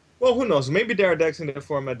 Well, who knows? Maybe there are decks in the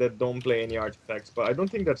format that don't play any artifacts, but I don't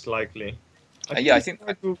think that's likely. I think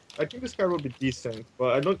this card will be decent,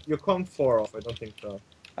 but you can't 4 off. I don't think so.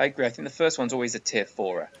 I agree. I think the first one's always a tier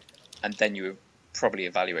 4, and then you probably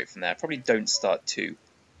evaluate from there. Probably don't start 2.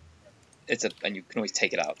 And you can always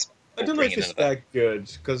take it out. I don't know if it's that good,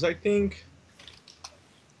 because I think...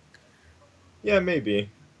 Yeah, maybe.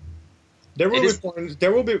 There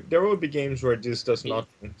will be games where this does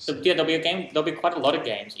nothing. So, yeah, there'll be quite a lot of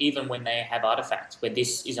games, even when they have artifacts, where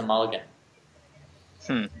this is a mulligan.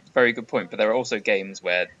 Very good point. But there are also games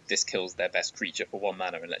where this kills their best creature for 1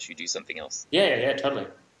 mana and lets you do something else. Yeah, totally.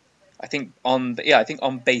 I think on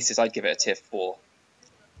basis I'd give it a tier 4,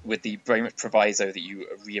 with the very much proviso that you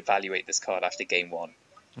reevaluate this card after game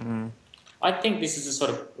 1. I think this is a sort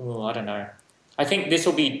of, I don't know. I think this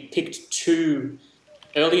will be picked too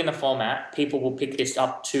early in the format. People will pick this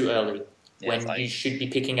up too early when you should be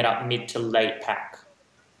picking it up mid to late pack.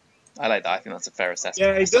 I like that. I think that's a fair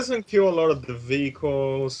assessment. Yeah, it doesn't kill a lot of the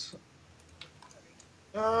vehicles.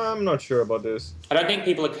 I'm not sure about this. I don't think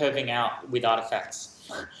people are curving out with artifacts.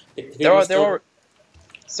 There are.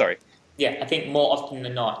 Sorry. Yeah, I think more often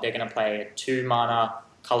than not, they're going to play a 2 mana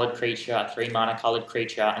colored creature, a 3 mana colored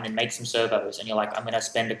creature, and then make some servos. And you're like, I'm going to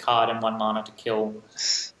spend a card and 1 mana to kill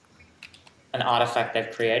an artifact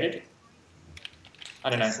they've created. I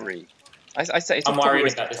don't know. 3. I say I'm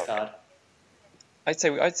worried about this card. I'd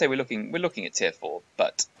say we're looking at tier 4,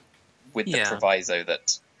 but with the proviso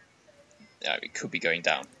that it could be going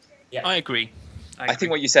down. Yeah, I agree. I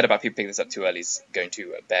think what you said about people picking this up too early is going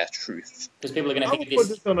to bear truth. Because people are going to think I would put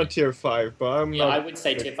this on a tier 5, but I'm not. I would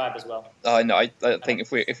say tier 5 as well. No, I think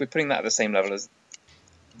if we're putting that at the same level as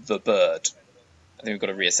the bird, I think we've got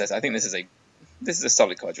to reassess. I think this is a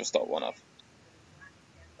solid card you'll start one of.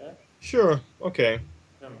 Sure. Okay.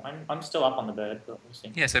 I'm still up on the bird, but we'll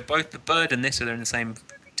see. Yeah, so both the bird and this are in the same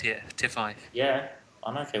tier 5. Yeah,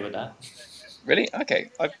 I'm okay with that. Really?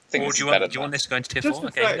 Okay. I think this is better. Do you want this to go into tier Just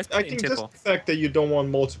 4? the Okay, fact, let's put I it in think tier just 4. the fact that you don't want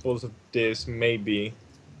multiples of this, maybe.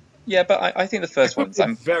 Yeah, but I think the first one.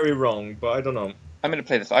 I'm very wrong, but I don't know. I'm going to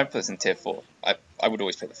play the. I put this in tier 4. I would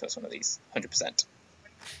always play the first one of these, 100%.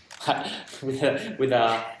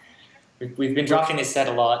 We've been drafting this set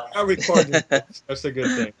a lot. I'm recording. That's a good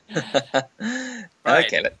thing. Right.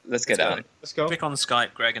 Okay, let's get down. Let's go. Click on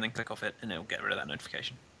Skype, Greg, and then click off it, and it'll get rid of that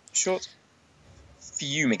notification. Short.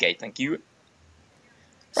 Fumigate, thank you.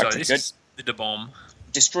 So Right, this good. is the bomb.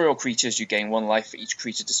 Destroy all creatures. You gain 1 life for each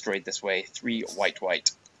creature destroyed this way. 3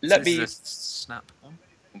 white. This is a snap one.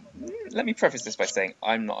 Let me preface this by saying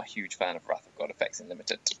I'm not a huge fan of Wrath of God effects in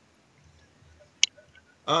Limited.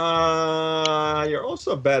 You're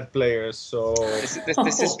also a bad player, so.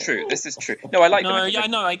 This is true. This is true. No, I like them. No, yeah, I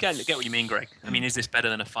know. I get what you mean, Greg. I mean, is this better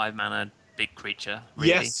than a 5 mana big creature?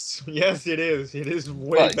 Really? Yes, it is. It is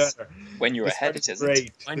way better. When you're This ahead, card it is isn't.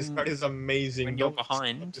 great. This card is amazing. When you're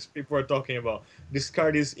behind. This people are talking about. This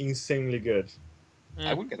card is insanely good.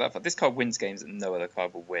 I wouldn't get that far. This card wins games that no other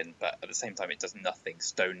card will win, but at the same time, it does nothing,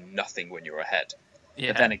 stone nothing when you're ahead.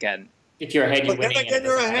 Yeah. But then again, If you're ahead, you're winning. Then again,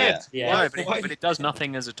 you're ahead. Yeah. No, but it does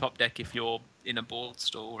nothing as a top deck if you're in a board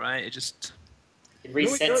stall, right? It just It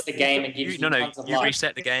resets the game and gives you tons of you life.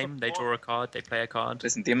 reset the game. They draw a card. They play a card.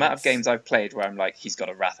 listen, the amount of games I've played where I'm like, he's got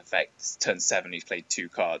a Wrath effect, turn 7, he's played 2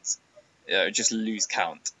 cards, just lose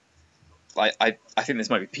count. I think this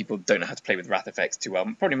might be people who don't know how to play with Wrath effects too well,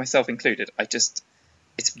 probably myself included.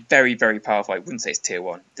 It's very, very powerful. I wouldn't say it's tier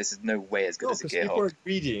 1. This is no way as good as a because people Gearhulk. are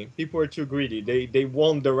greedy. People are too greedy. They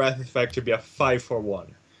want the Wrath effect to be a 5 for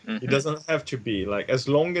 1. It doesn't have to be. Like, as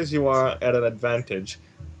long as you are at an advantage,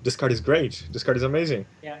 this card is great. This card is amazing.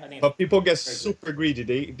 Yeah, I think But people get super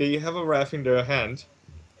greedy. They have a Wrath in their hand,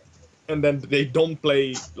 and then they don't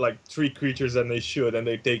play like 3 creatures and they should, and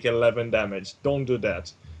they take 11 damage. Don't do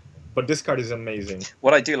that. But this card is amazing.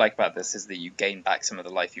 What I do like about this is that you gain back some of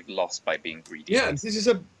the life you've lost by being greedy. Yeah, this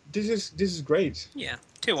is great. Yeah,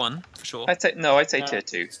 tier 1 for sure. I'd say tier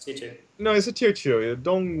 2. It's tier 2. No, it's a tier 2. You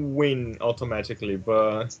don't win automatically,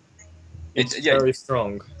 but it's very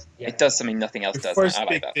strong. Yeah. It does something nothing else You does. first I like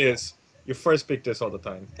pick that. this. You first pick this all the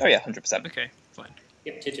time. Oh yeah, 100%. Okay, fine.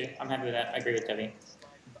 Yep, tier 2. I'm happy with that. I agree with Debbie.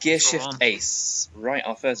 Gear Scroll Shift on. Ace. Right,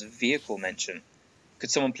 our first vehicle mention. Could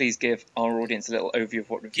someone please give our audience a little overview of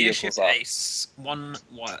what Gear vehicles Shift are? Ace. One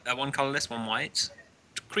colorless, 1 white.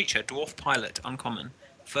 Creature, dwarf pilot, uncommon.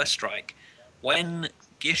 First strike. When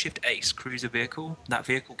Gear Shift Ace crews a vehicle, that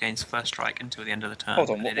vehicle gains first strike until the end of the turn. Hold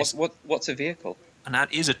on, And what's a vehicle? and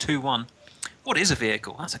that is a 2/1. What is a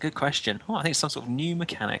vehicle? That's a good question. Oh, I think it's some sort of new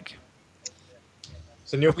mechanic.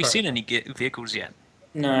 It's a new Have we card. seen any vehicles yet?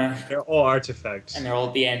 No, They're all artifacts. and they're all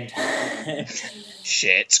at the end.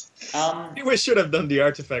 Shit. We should have done the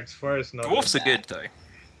artifacts first. Not Dwarfs are good though.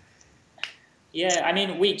 Yeah, I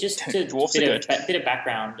mean, we just to Dwarfs are bit of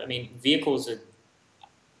background. I mean, vehicles are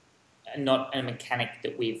not a mechanic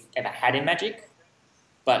that we've ever had in Magic,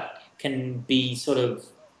 but can be sort of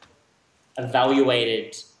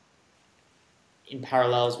evaluated in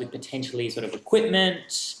parallels with potentially sort of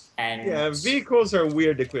equipment and Yeah, vehicles are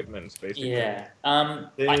weird equipments, basically. yeah.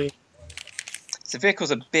 So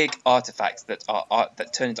vehicles are big artifacts that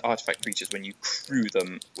turn into artifact creatures when you crew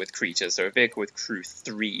them with creatures. So a vehicle with crew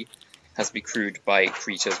 3 Has to be crewed by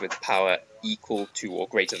creatures with power equal to or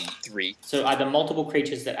greater than 3. So either multiple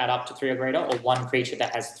creatures that add up to 3 or greater, or one creature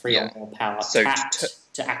that has 3 or more power, So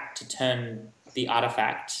tapped to turn the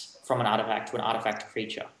artifact from an artifact to an artifact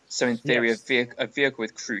creature. So in theory, a vehicle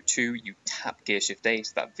with crew 2, you tap Gearshift A,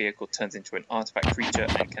 so that vehicle turns into an artifact creature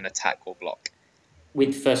and can attack or block.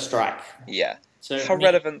 With first strike. Yeah. So how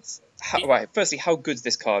relevant... right, firstly, how good's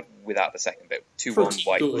this card without the second bit? 2-1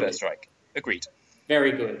 white, good. first strike. Agreed.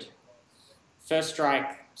 Very good. First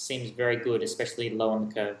strike seems very good, especially low on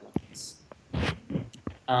the curve.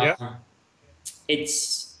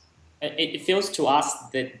 It feels to us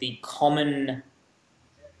that the common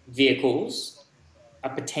vehicles are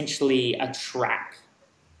potentially a track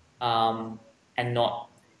and not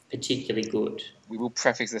particularly good. We will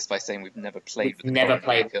prefix this by saying we've never played with them,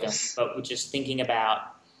 but we're just thinking about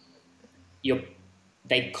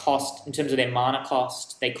they cost, in terms of their mana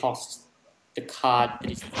cost, they cost the card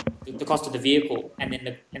that is the cost of the vehicle, and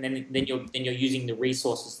then you're using the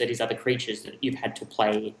resources that is other creatures that you've had to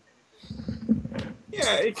play.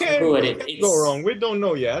 Yeah, it can go wrong. We don't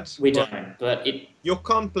know yet. We don't, but you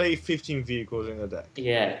can't play 15 vehicles in a deck.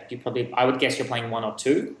 Yeah, I would guess you're playing 1 or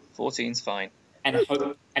 2. 14's fine. And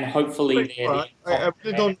hopefully I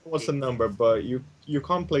really don't know what's the number, but you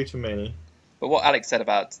can't play too many. But what Alex said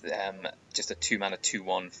about just a 2-mana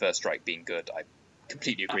 2-1 first strike being good, I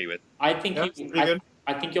completely agree with. I think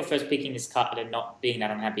you're first picking this card and not being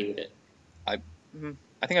that unhappy with it. I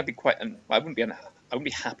think I'd be quite. I wouldn't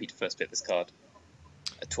be happy to first pick this card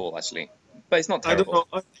at all, actually. But it's not terrible.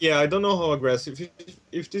 I don't know how aggressive.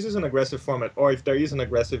 If this is an aggressive format, or if there is an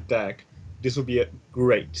aggressive deck, this would be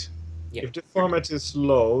great. Yep. If the format is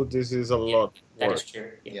slow, this is a lot that worse. Is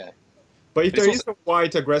true. Yeah. But if there is a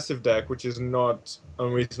white aggressive deck, which is not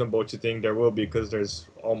unreasonable to think there will be, because there's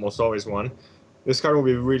almost always one, this card will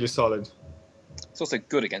be really solid. It's also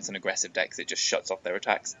good against an aggressive deck because it just shuts off their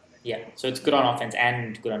attacks. Yeah, so it's good on offense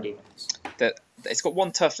and good on defense. It's got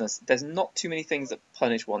 1 toughness. There's not too many things that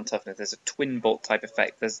punish 1 toughness. There's a twin bolt type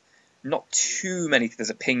effect. There's not too many. There's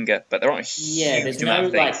a pinger, but there aren't a huge amount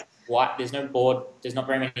of things. There's not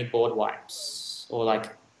very many board wipes or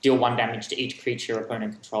deal 1 damage to each creature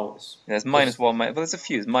opponent controls. There's -1, well, there's a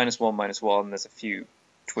few. There's -1, There's a few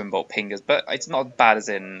twin bolt pingers, but it's not as bad as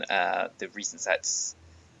in the recent sets,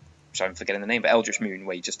 which I'm forgetting the name, but Eldritch Moon,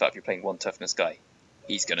 where you just start if you're playing 1 toughness guy,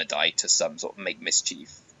 he's gonna die to some sort of make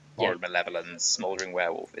mischief or malevolence, smoldering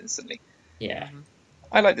werewolf instantly. Yeah.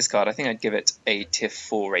 I like this card. I think I'd give it a tier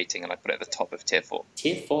 4 rating, and I put it at the top of tier 4.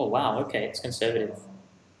 Tier 4, wow, okay, it's conservative.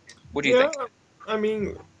 What do you think? I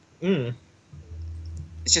mean,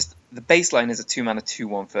 It's just, the baseline is a 2-mana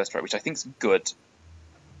 2-1 first strike, which I think is good.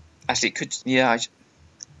 Actually, it could,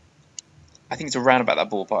 I think it's around about that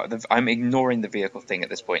ballpark. I'm ignoring the vehicle thing at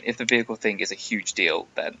this point. If the vehicle thing is a huge deal,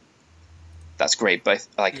 then that's great. But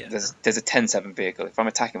there's a 10-7 vehicle. If I'm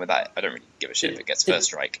attacking with that, I don't really give a shit if it gets first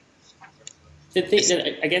strike.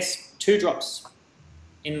 I guess 2 drops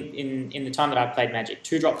in the time that I've played Magic,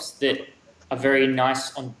 2 drops that are very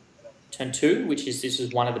nice on turn 2, this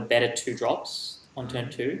is one of the better 2 drops on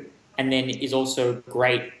turn 2, and then is also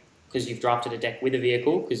great because you've drafted a deck with a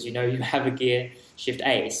vehicle because you have a Gear Shift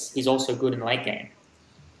Ace. He's also good in the late game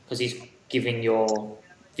because he's giving your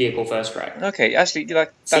vehicle first strike. Okay, actually,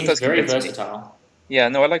 that does very versatile. Yeah,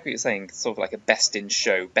 no, I like what you're saying. It's sort of like a best in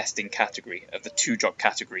show, best in category of the 2-drop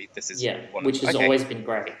category. This is which has always been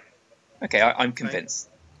great. Okay, I'm convinced.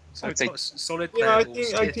 So I would say solid playable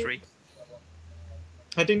tier 3.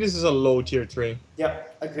 I think this is a low tier 3.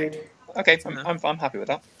 Yep, agreed. Okay, I'm happy with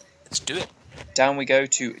that. Let's do it. Down we go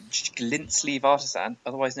to Glintsleeve Artisan,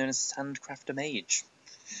 otherwise known as Sandcrafter Mage.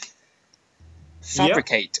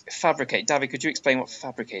 Fabricate. David, could you explain what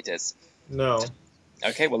Fabricate is? No.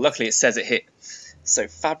 Okay, well, luckily it says it here. So,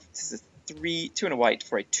 this is 2 and a white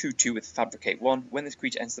for a 2-2 with Fabricate 1. When this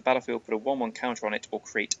creature enters the battlefield, put a 1-1 counter on it or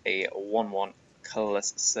create a 1-1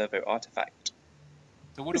 colorless servo artifact.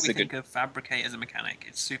 So what do we think of Fabricate as a mechanic?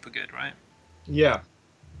 It's super good, right? Yeah.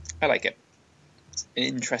 I like it. It's an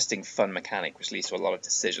interesting, fun mechanic, which leads to a lot of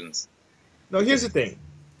decisions. Now, here's the thing.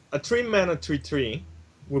 A 3-mana 3-3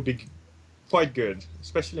 would be quite good,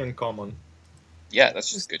 especially in common. Yeah,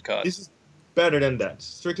 that's just a good card. This is better than that.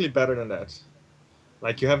 Strictly better than that.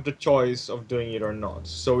 You have the choice of doing it or not.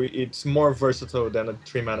 So it's more versatile than a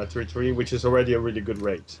 3-mana 3-3, which is already a really good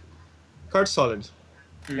rate. Card solid.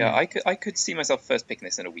 Yeah, I could see myself first picking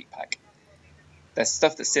this in a weak pack. There's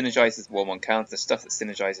stuff that synergizes 1-1 counters. There's stuff that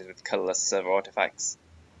synergizes with colorless servo artifacts.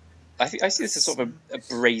 I see this as sort of a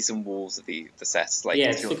brazen walls of the sets.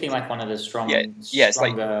 It's looking like one of the stronger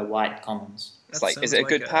white commons. It's is it a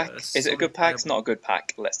good pack? Is it a good pack? It's not a good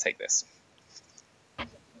pack. Let's take this.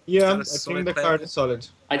 Yeah, that a I solid think the card playable? is solid.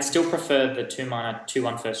 I'd still prefer the 2-mana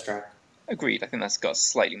 2/1 first strike. Agreed. I think that's got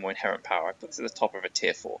slightly more inherent power. It puts it at the top of a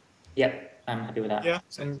tier 4. Yep, I'm happy with that. Yeah,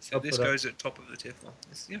 So, I'm so up this for that. goes at top of the tier 4.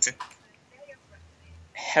 Okay.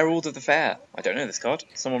 Herald of the Fair. I don't know this card.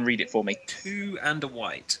 Someone read it for me. 2 and a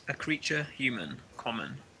white. A creature, human,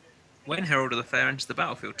 common. When Herald of the Fair enters the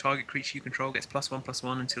battlefield, target creature you control gets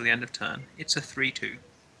 +1/+1 until the end of turn. It's a 3/2.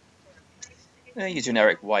 Your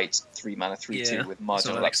generic white 3 mana 3/2 with It's not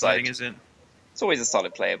marginal that exciting, upside. is it? It's always a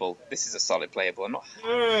solid playable. This is a solid playable. I'm not.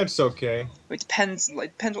 It's okay. It depends.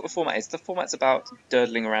 Like, depends what the format is. The format's about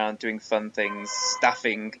durdling around, doing fun things,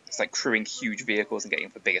 staffing. It's like crewing huge vehicles and getting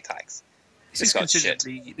for big attacks. This card's shit.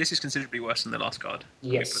 This is considerably worse than the last card.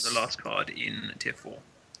 Yes. We put the last card in tier 4.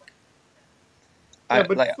 Yeah,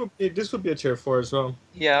 but this would be a tier 4 as well.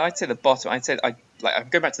 Yeah, I'd say the bottom. I'm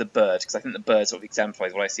going back to the bird because I think the bird sort of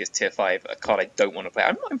exemplifies what I see as tier 5, a card I don't want to play.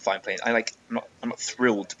 I'm fine playing. I'm not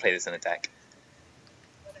thrilled to play this in a deck.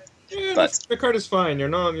 Yeah, But the card is fine. You're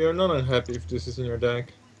not unhappy if this is in your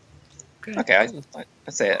deck. Okay,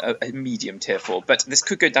 I'd say a medium tier 4, but this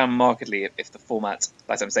could go down markedly if the format,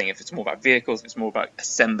 like I'm saying, if it's more about vehicles, if it's more about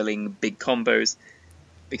assembling big combos,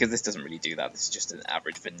 because this doesn't really do that. This is just an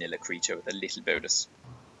average vanilla creature with a little bonus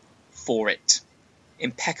for it.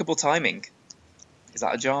 Impeccable timing. Is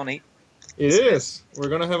that a Johnny? It is. We're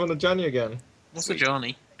gonna have an Ajani again. What's a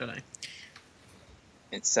Johnny? Don't know.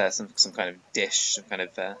 It's some kind of dish, some kind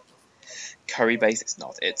of curry base. It's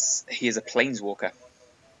not. He is a planeswalker.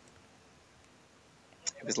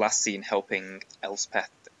 He was last seen helping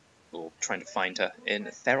Elspeth, or trying to find her, in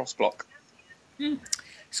Theros block.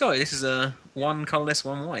 So this is a 1 colorless,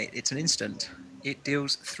 1 white. It's an instant. It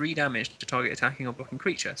deals 3 damage to target attacking or blocking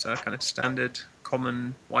creature. So a kind of standard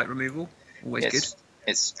common white removal. Always good.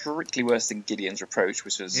 It's strictly worse than Gideon's Reproach,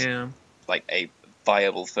 which was Yeah. like a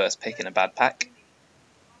viable first pick in a bad pack.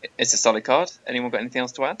 It's a solid card. Anyone got anything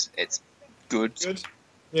else to add? It's good. Good.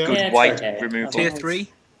 Yeah. Good Yeah, it's white okay. removal. Tier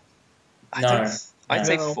 3. I'd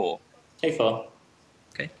say No. 4. Tier 4.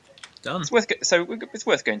 Done. It's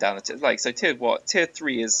worth going down. Tier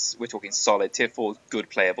 3 is, we're talking solid. Tier 4 good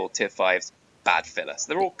playable. Tier 5's bad filler. So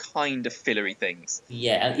they're all kind of fillery things.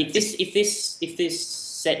 Yeah, if this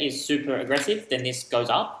set is super aggressive, then this goes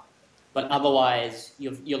up. But otherwise,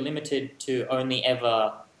 you're limited to only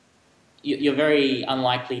ever. You're very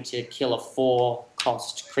unlikely to kill a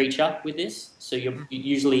 4-cost creature with this. So you're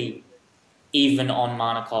usually even on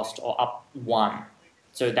mana cost or up 1.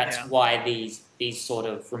 So that's why these sort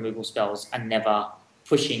of removal spells are never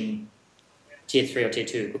pushing tier 3 or tier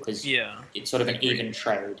 2, because it's sort of an even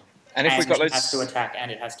trade. And if we've got it has to attack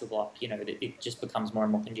and it has to block, it just becomes more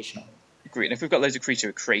and more conditional. Agree. And if we've got loads of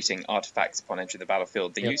creatures creating artifacts upon entering the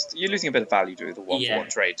battlefield, you're losing a bit of value to the 1-for-1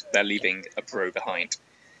 trade. They're leaving a pro behind.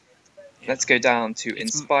 Let's go down to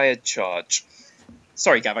Inspired Charge.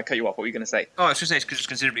 Sorry, Gav, I cut you off. What were you going to say? Oh, I was just saying it's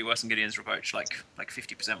considerably worse than Gideon's Reproach, like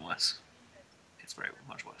 50% worse. It's very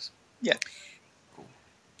much worse. Yeah. Cool.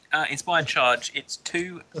 Inspired Charge. It's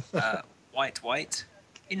 2 white,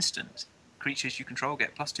 instant. Creatures you control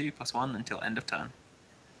get +2/+1 until end of turn.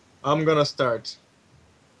 I'm gonna start.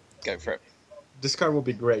 Go for it. This card will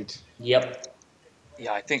be great. Yep.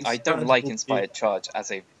 Yeah, I don't like Inspired Charge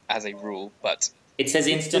as a rule, but it says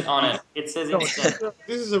instant on it. It says instant.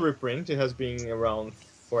 This is a reprint. It has been around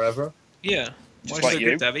forever. Yeah. Just Why like so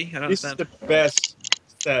good, Davey? I don't This understand. is the best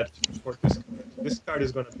set for this card. This card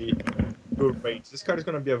is gonna be great. This card is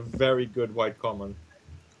gonna be a very good white common.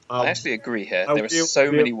 I actually agree here. There are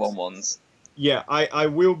so many 1/1s. Yeah, I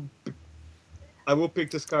will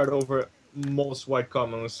pick this card over most white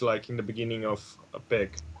commons, like in the beginning of a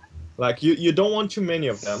pick. Like you don't want too many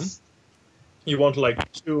of them. You want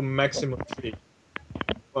like 2, maximum 3.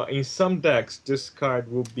 But in some decks, this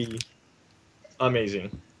card will be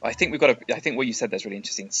amazing. I think what you said there's really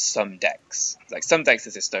interesting. Some decks, like some decks,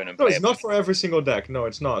 this is stone and No, playable. it's not for every single deck. No,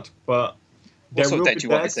 it's not. But there sort of will deck be do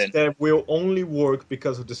you want decks this in? that will only work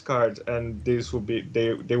because of this card, and this will be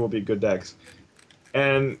they will be good decks.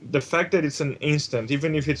 And the fact that it's an instant,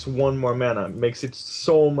 even if it's 1 more mana, makes it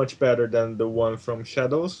so much better than the one from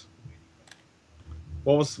Shadows.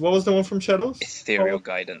 What was the one from Shadows? Ethereal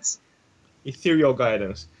Guidance. Ethereal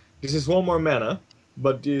Guidance. This is 1 more mana,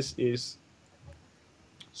 but this is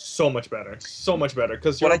so much better. So much better.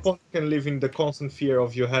 Because your opponent can live in the constant fear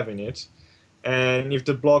of you having it. And if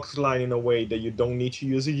the blocks line in a way that you don't need to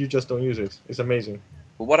use it, you just don't use it. It's amazing.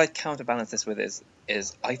 But what I'd counterbalance this with is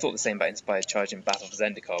I thought the same about Inspired Charge in Battle for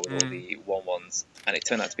Zendikar with all the 1/1s, and it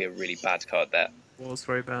turned out to be a really bad card there. It was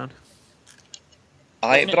very bad.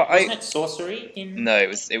 Wasn't it sorcery in? No,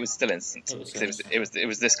 it was still instant. It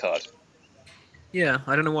was this card. Yeah,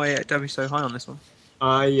 I don't know why Davey's so high on this one.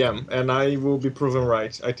 I am, and I will be proven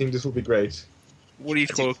right. I think this will be great. What are you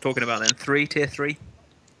talking about then? Tier 3?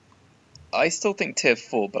 I still think tier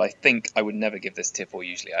 4, but I think I would never give this tier 4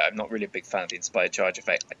 usually. I'm not really a big fan of the Inspired Charge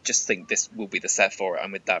effect. I just think this will be the set for it.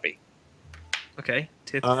 I'm with Dabby. Okay,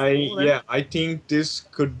 tier 4 then? I think this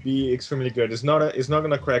could be extremely good. It's not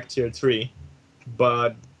gonna crack tier 3,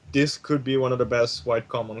 but this could be one of the best white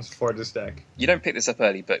commons for this deck. You don't pick this up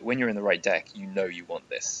early, but when you're in the right deck, you know you want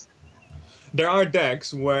this. There are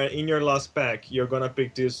decks where in your last pack you're gonna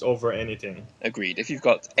pick this over anything. Agreed. If you've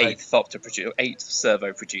got 8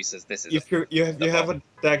 servo producers, this is. If you have a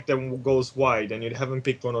deck that goes wide and you haven't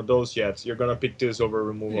picked one of those yet, you're gonna pick this over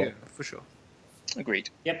removal. Yeah, for sure. Agreed.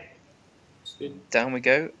 Yep. It's good. Down we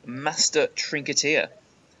go. Master Trinketeer.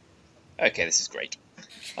 Okay, this is great.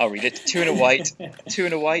 I'll read it. 2 and a white. 2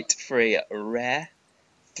 and a white for a rare.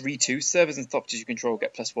 3/2. Servers and Thopters you control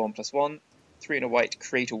get +1/+1. 3 and a white.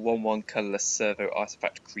 Create a 1/1 colorless servo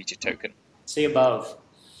artifact creature token. See above.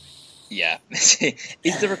 Yeah.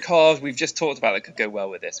 Is there a card we've just talked about that could go well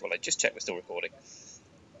with this? Well, I just checked we're still recording.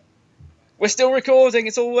 We're still recording!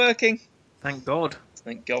 It's all working! Thank God.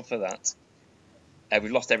 Thank God for that.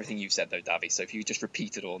 We've lost everything you've said though, Davy, so if you just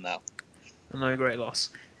repeat it all now. No great loss.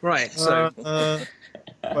 Right, so...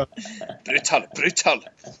 Brutal!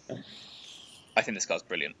 I think this card's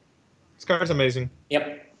brilliant. This card's amazing.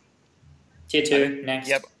 Yep. Tier 2,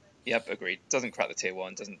 next. Yep, agreed. Doesn't crack the tier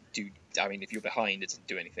 1, doesn't do... I mean, if you're behind, it doesn't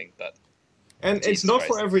do anything, but... And Jesus it's not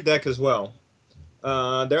Christ. for every deck as well.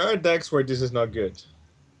 There are decks where this is not good.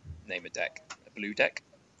 Name a deck. A blue deck?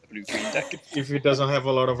 A blue-green deck? If it doesn't have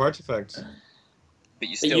a lot of artifacts. But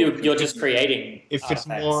you But still... you're just creating If it's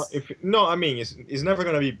artifacts. more... No, I mean, it's never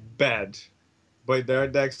going to be bad. But there are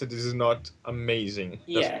decks that this is not amazing.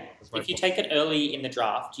 Yeah. That's my If you point. take it early in the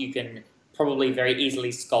draft, you can probably very easily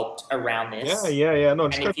sculpt around this. Yeah. No,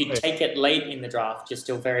 it's And if you take it late in the draft, you're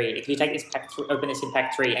still very. If you take this pack, open this in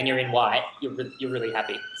pack 3, and you're in white, you're really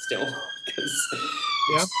happy still because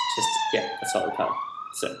it's a solid card.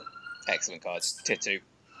 So Excellent cards. Tier 2.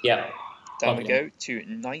 yeah, Down we Lovely. go to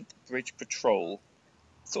Ninth Bridge Patrol.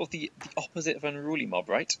 Sort of the opposite of Unruly Mob,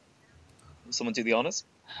 right? Will someone do the honours?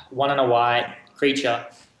 1 and a white creature.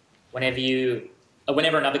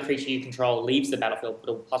 Whenever another creature you control leaves the battlefield, put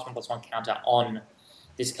a +1/+1 counter on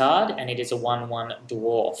this card, and it is a 1/1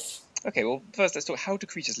 dwarf. Okay, well, first let's talk. How do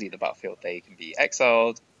creatures leave the battlefield? They can be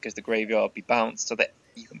exiled, go to the graveyard, be bounced, so that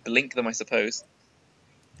you can blink them, I suppose.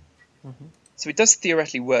 Mhm. So it does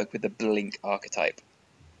theoretically work with the blink archetype.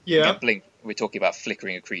 Yeah. Again, blink, we're talking about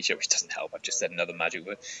flickering a creature, which doesn't help. I've just said another magic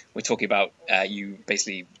word. We're talking about you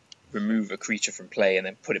basically remove a creature from play and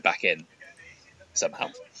then put it back in somehow.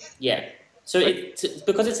 Yeah. So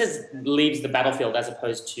because it says leaves the battlefield as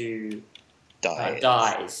opposed to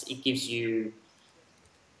dies, it gives you.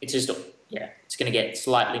 It's just it's going to get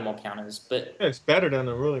slightly more counters, but Yeah, it's better than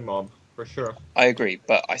a Ruling Mob, for sure. I agree,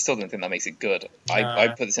 but I still don't think that makes it good. I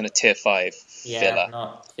put this in a tier 5 filler. I'm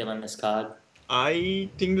not feeling this card. I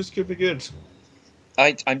think this could be good.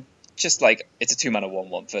 I'm just like, it's a 2-mana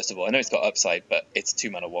 1/1, first of all. I know it's got upside, but it's a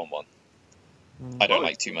 2-mana 1/1. I don't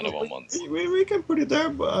like 2-mana 1/1s. We can put it there,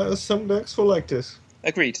 but some decks will like this.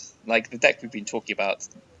 Agreed. Like, the deck we've been talking about,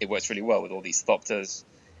 it works really well with all these Thopters,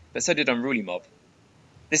 but so did Unruly Mob.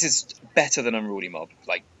 This is better than Unruly Mob.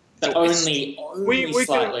 Like, But only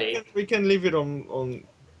slightly. We can leave it on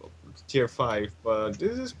tier 5, but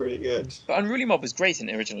this is pretty good. But Unruly Mob was great in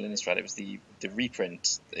original Innistrad. It was the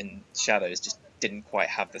reprint in Shadows just didn't quite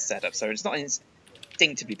have the setup, so it's not an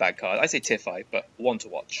instinctively bad card. I say tier 5, but one to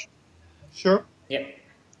watch. Sure. Yep.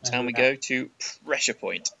 And we go to Pressure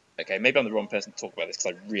Point. Okay, maybe I'm the wrong person to talk about this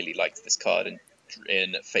because I really liked this card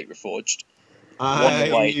in Fate Reforged. I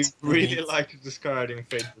white. really like this card in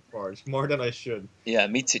Fate Reforged, more than I should. Yeah,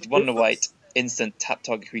 me too. 1 and a white, instant tap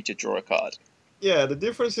target creature, draw a card. Yeah, the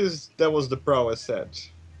difference is that was the prowess set.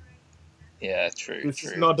 Yeah, true. This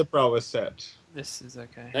is not the prowess set. This is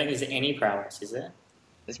okay. I don't think there's any prowess, is there?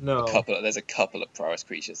 There's No. There's a couple of prowess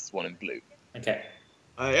creatures. One in blue. Okay.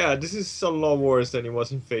 Yeah, this is a lot worse than it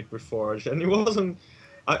was in Fate Reforged, and it wasn't.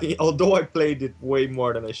 Although I played it way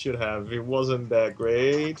more than I should have, it wasn't that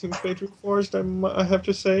great in Fate Reforged. I have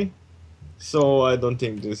to say. So I don't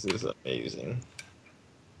think this is amazing.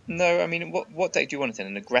 No, I mean, what deck do you want it in?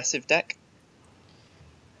 An aggressive deck?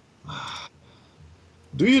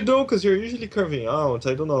 Do you though? Because you're usually curving out.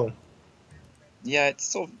 I don't know. Yeah,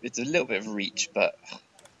 it's a little bit of reach, but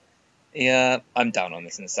yeah, I'm down on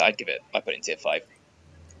this instead. I put it in tier 5.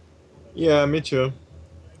 Yeah, me too.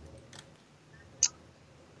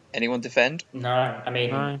 Anyone defend? No, I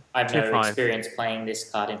mean, No, I have tier no 5. experience playing this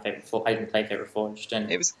card in Fate Reforged. I didn't play Fate Reforged,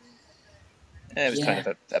 and It was It was kind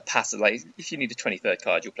of a passive. Like, if you need a 23rd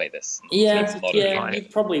card, you'll play this. Yeah, modify you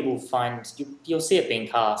probably will find you'll see it being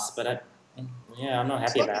cast, but I'm not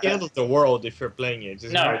It's happy not about the end it. of the world if you're playing it.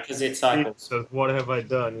 It's No, not- because it cycles. So what have I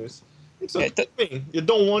done? It's Yeah, a thing. You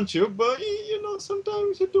don't want to, but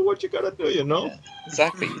sometimes you do what you gotta do. Yeah,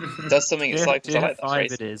 exactly. Does something, it cycles. I like that Tier 5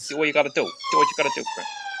 phrase. it is. Do what you gotta do. Do what you gotta do.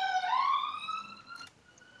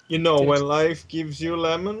 When life gives you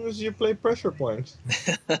lemons, you play pressure point.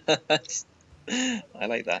 I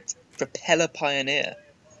like that. Propeller Pioneer.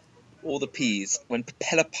 All the P's. When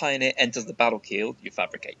Propeller Pioneer enters the battlefield, you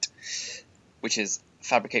fabricate. Which is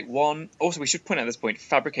Fabricate 1. Also, we should point out at this point,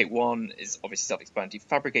 Fabricate 1 is obviously self-explanatory.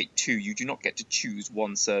 Fabricate 2, you do not get to choose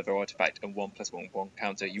one server artifact and 1+1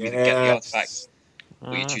 counter. You either get the artifact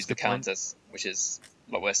or you choose the counters, which is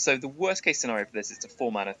a lot worse. So the worst case scenario for this is a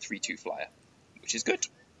 4-mana 3/2 flyer, which is good.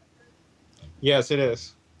 Yes, it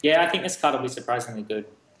is. Yeah, I think this card will be surprisingly good.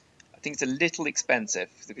 I think it's a little expensive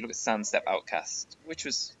if you look at Sandstep Outcast, which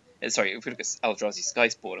was... Sorry, if we look at Eldrazi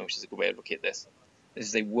Skyspawner, which is a good way of looking at this. This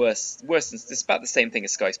is a worse than... It's about the same thing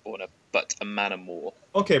as Skyspawner, but a mana more.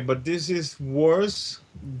 Okay, but this is worse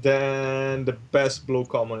than the best blue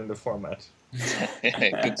common in the format.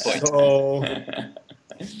 Good point. So,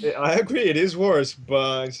 I agree, it is worse,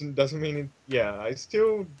 but it doesn't mean it... Yeah, it's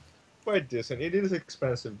still quite decent. It is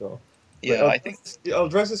expensive, though. Yeah, I think...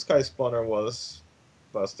 Eldrazi Skyspawner was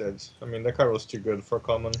busted. I mean, the card was too good for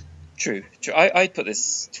common. True. I'd put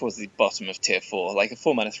this towards the bottom of tier 4. Like a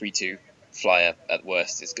 4-mana 3/2 flyer at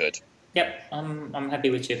worst is good. Yep, I'm happy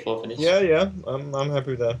with tier 4 for this. Yeah, I'm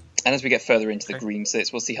happy with that. And as we get further into the green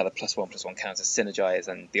sits, we'll see how the +1/+1 counters synergize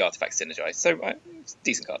and the artifacts synergize. So, it's a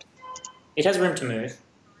decent card. It has room to move.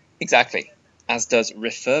 Exactly. As does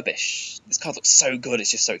Refurbish. This card looks so good,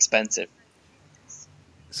 it's just so expensive.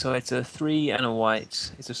 So it's a 3 and a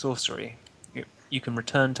white. It's a sorcery. You can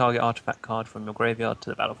return target artifact card from your graveyard to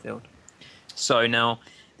the battlefield. So now,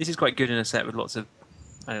 this is quite good in a set with lots of,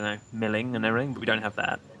 I don't know, milling and everything, but we don't have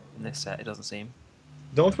that in this set, it doesn't seem.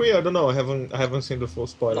 Don't we? I don't know. I haven't seen the full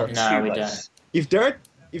spoiler. No, we don't. If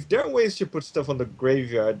there are ways to put stuff on the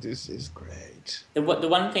graveyard, this is great. The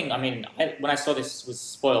one thing, I mean, when I saw this was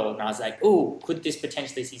spoiled, and I was like, "Oh, could this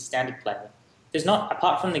potentially see standard play?" There's not,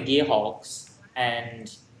 apart from the Gearhulks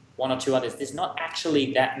and one or two others, there's not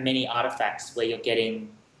actually that many artifacts where you're getting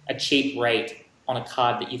a cheap rate on a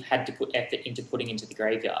card that you've had to put effort into putting into the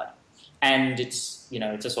graveyard. And it's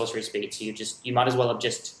a sorcery speed, so you might as well have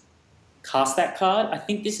just cast that card. I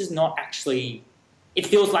think this is not actually... It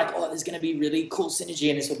feels like, there's going to be really cool synergy,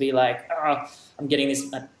 and this will be like, I'm getting this...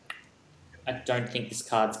 I don't think this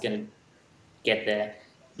card's going to get there.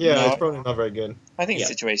 Yeah, No. it's probably not very good. I think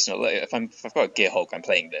it's situational. Like, if I've got a Gearhulk, I'm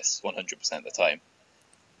playing this 100% of the time.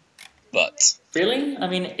 But... Really? I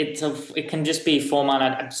mean, it can just be 4 mana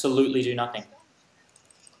and absolutely do nothing.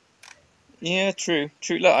 Yeah, true.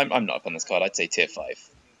 Look, I'm not up on this card. I'd say tier 5.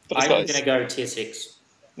 But I'm going to go tier 6.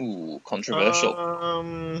 Ooh, controversial.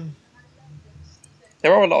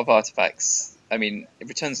 There are a lot of artifacts. I mean, it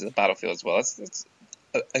returns to the battlefield as well. That's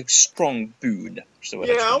a strong boon. I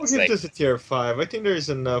would give this a tier 5. I think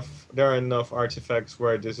there are enough artifacts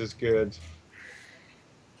where this is good.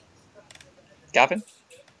 Gavin?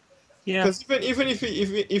 Yeah. Because even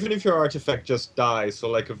if your artifact just dies, so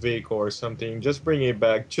like a vehicle or something, just bring it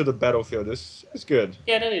back to the battlefield is good.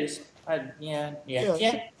 Yeah, that is. Yeah.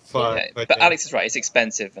 Fine. Yeah, but Alex is right. It's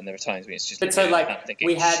expensive, and there are times when it's just. But so, thinking,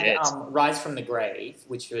 we had shit. Rise from the Grave,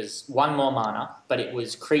 which was 1 more mana, but it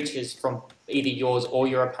was creatures from either yours or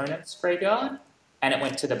your opponent's graveyard, and it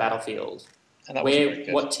went to the battlefield. And that wasn't very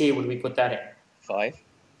good. What tier would we put that in? 5.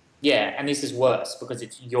 Yeah, and this is worse because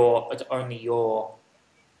it's only your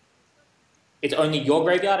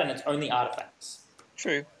graveyard and it's only artifacts.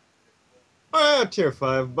 True. Tier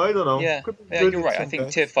 5, but I don't know. Yeah, you're right. I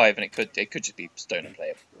think tier 5, and it could just be stone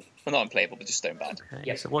unplayable. Well, not unplayable, but just stone bad. Okay,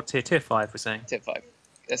 Yep. so what tier? Tier 5 we're saying? Tier 5.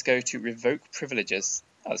 Let's go to Revoke Privileges.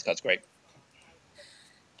 Oh, this card's great.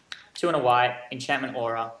 2 and a white, enchantment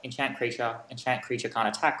aura, enchant creature can't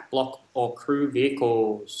attack, block, or crew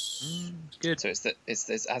vehicles. Good. So it's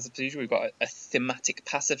as per usual, we've got a thematic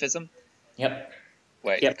pacifism. Yep.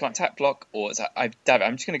 Where you can't attack, block, or I'm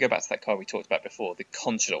just going to go back to that card we talked about before, the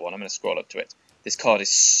Consular one. I'm going to scroll up to it. This card is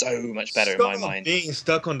so much better in my mind. Being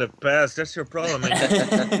stuck on the past, that's your problem.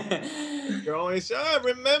 You're always,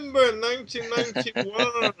 remember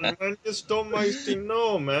 1991, man, you stole my thing.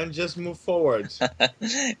 No, man, just move forward.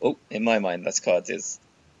 In my mind, this card is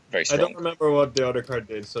very strong. I don't remember what the other card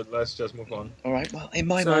did, so let's just move on. All right, well, in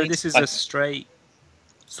my So mind... this is a straight,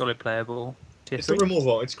 solid playable tier It's 3? a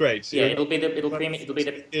removal, it's great. Yeah, it'll be the You're going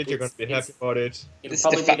to be happy about it. It'll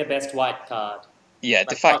probably be the best white card. Yeah,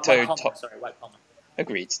 de Like, facto white common, top. sorry, white common.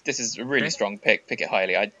 Agreed. This is a really Okay. strong pick. Pick it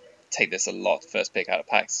highly. I'd take this a lot. First pick out of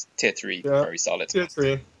packs. Tier 3, Yeah. very solid. Tier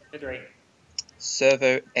 3. Agree.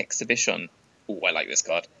 Servo Exhibition. Ooh, I like this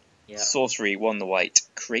card. Yeah. Sorcery, 1 the white.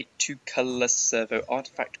 Create 2 colorless servo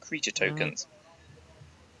artifact creature tokens.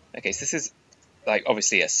 Okay, so this is like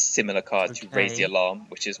obviously a similar card to Raise the Okay. Alarm,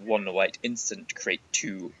 which is 1 the white instant to create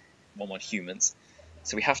 2 1/1 humans.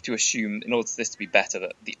 So we have to assume, in order for this to be better,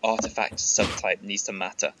 that the artifact subtype needs to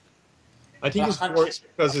matter. I think it's worse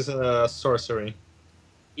because it's a sorcery.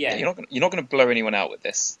 Yeah. You're not gonna blow anyone out with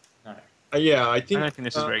this. No. Yeah, I think. I don't think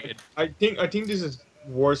this is very good. I think this is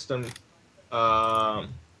worse than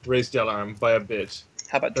Raise the Alarm by a bit.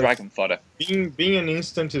 How about But Dragon Fodder? Being an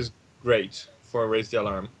instant is great for Raise the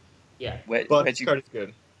Alarm, Yeah. Where but do this you, card is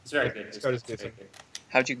good. It's very good. This card is very decent. good.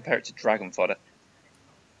 how do you compare it to Dragon Fodder?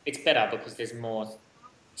 It's better because there's more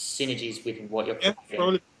synergies with what you're Yeah, creating.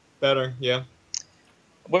 probably better. Yeah.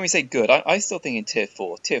 When we say good, I still think in tier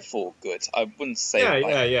 4. Tier 4 good. I wouldn't say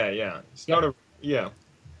Yeah. It's not a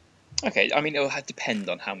Okay, I mean it'll depend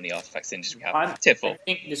on how many artifact synergies we have. I Tier 4.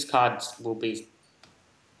 think this card will be,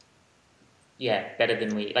 better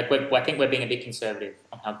than we like. I think we're being a bit conservative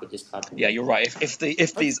on how good this card will be. Yeah, you're right. If these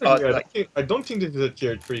That's are pretty like good. I don't think this is a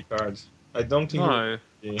tier 3 card. I don't think. No,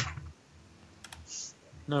 Yeah.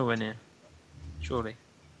 nowhere near. Surely.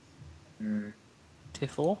 Mm. Tier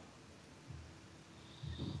 4?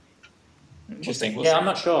 interesting. Yeah, I'm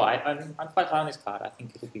not sure. I'm quite high on this card. I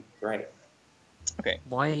think it would be great.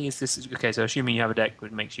 Why is this... Okay, so assuming you have a deck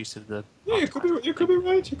that makes use of the... Yeah, you could be right. You could be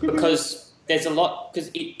right. Because there's a lot.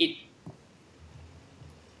 Because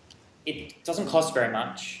it doesn't cost very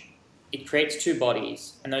much. It creates 2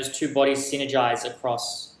 bodies, and those 2 bodies synergize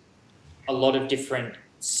across a lot of different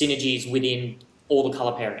synergies within all the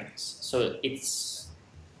color pairings. So it's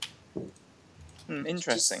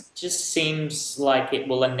Interesting. Just seems like it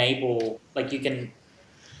will enable, like you can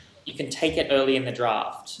take it early in the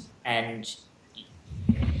draft, and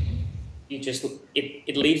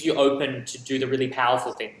it leaves you open to do the really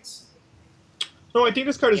powerful things. No, I think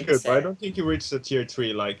this card is In good, but I set. don't think you reached the tier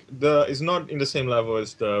 3. Like it's not in the same level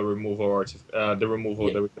as the removal the removal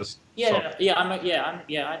Yeah. that we just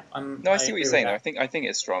I'm. No, I see what agree you're saying. with Though. I think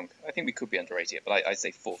it's strong. I think we could be underrating it, but I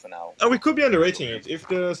say 4 for now. we could be underrating it. If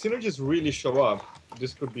the synergies really show up,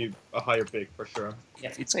 this could be a higher pick for sure.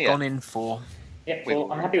 It's So, yeah. gone in 4. Yeah,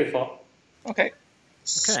 4. I'm happy with 4. Okay.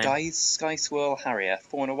 Sky Swirl Harrier,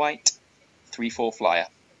 4 and a white, 3/4 flyer.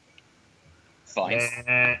 Fine.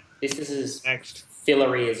 Nah, This is as next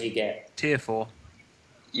fillery as you get. Tier 4.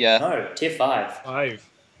 Yeah. No, tier 5. 5.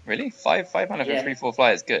 Really? 5 mana for Yeah. 3/4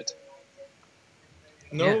 flyer is good.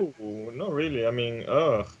 No, not really. I mean,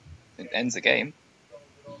 ugh. It ends the game.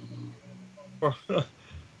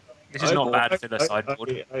 This is not bad for the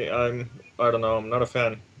sideboard. I don't know. I'm not a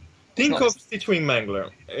fan. Think not- of Stitchwing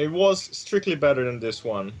Mangler. It was strictly better than this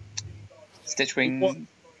one. Stitchwing.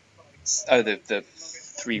 Oh, the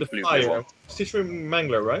 3 The blue fire. one. Stitchwing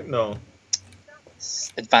Mangler, right? No.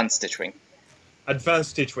 Advanced Stitchwing.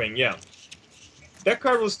 Advanced Stitchwing, yeah. That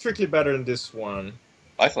card was strictly better than this one.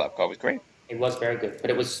 I thought that card was great. It was very good, but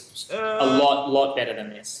it was a Uh, lot better than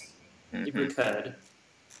this. It Mhm. recurred,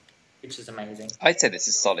 which is amazing. I'd say this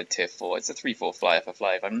is solid tier 4. It's a 3/4 flyer for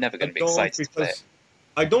 5. I'm never going to be excited to play it.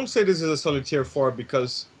 I don't say this is a solid tier 4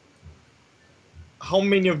 because how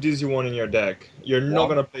many of these you want in your deck? You're not One.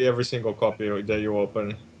 gonna play every single copy that you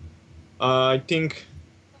open. I think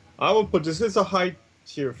I will put this as a high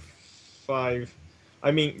tier 5.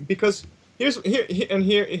 I mean, because here's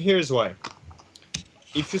why.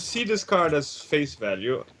 If you see this card as face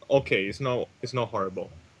value, okay, it's not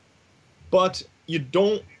horrible. But you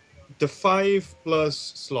don't. The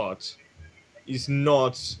 5+ slot is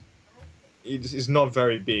not. It is not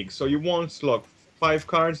very big, so you want like 5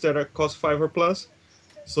 cards that cost 5 or plus.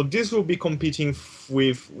 So this will be competing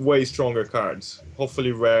with way stronger cards,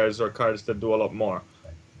 hopefully rares or cards that do a lot more.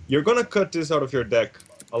 You're gonna cut this out of your deck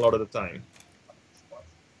a lot of the time.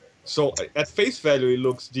 So at face value, it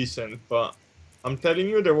looks decent, but I'm telling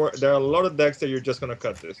you, there are a lot of decks that you're just gonna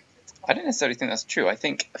cut this. I don't necessarily think that's true. I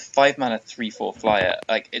think 5 mana 3/4 flyer,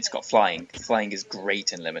 like it's got flying. Flying is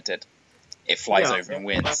great in limited. It flies over and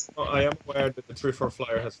wins. I am aware that the 3/4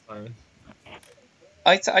 flyer has flying.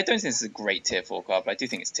 I don't think this is a great tier 4 card, but I do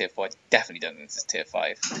think it's tier 4. I definitely don't think this is tier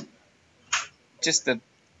 5. Just the.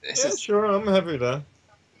 Yeah, sure, I'm happy with that.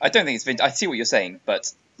 I don't think it's. I see what you're saying,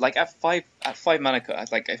 but like at 5 mana,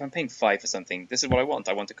 like if I'm paying 5 for something, this is what I want.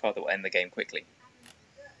 I want a card that will end the game quickly.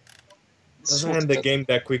 Doesn't end the game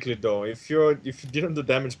that quickly though. If you didn't do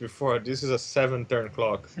damage before, this is a 7-turn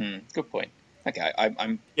clock. Good point. Okay,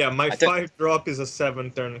 I'm. Yeah, my I don't- 5 drop is a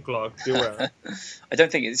 7 turn clock. Beware. I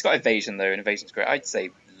don't think it's got evasion though, and evasion's great. I'd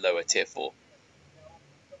say lower tier 4.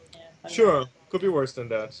 Yeah, I don't know. Sure, could be worse than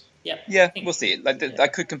that. Yep. Yeah, I think- we'll see. Like yeah. I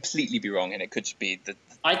could completely be wrong, and it could just be the.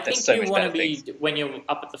 I There's think so you much want to better be, things. when you're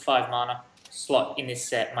up at the 5 mana slot in this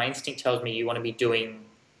set, my instinct tells me you want to be doing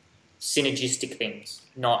synergistic things,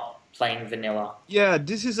 not plain vanilla Yeah,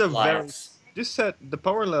 this is a very lights. this set. The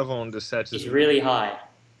power level on this set It's is really high.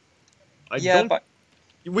 I Yeah, don't. but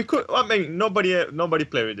We could. I mean, nobody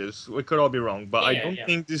play with this. We could all be wrong, but I Yeah, don't yeah.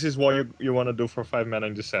 think this is what you want to do for 5 mana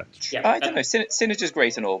in this set. Yeah, I don't know. Synergy's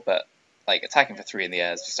great and all, but like attacking for 3 in the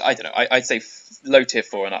air is just I don't know. I'd say low tier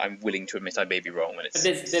 4, and I'm willing to admit I may be wrong when it's. But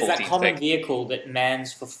there's that 14 common thick. vehicle that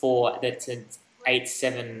mans for 4 that's an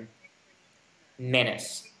 8/7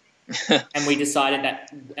 menace. And we decided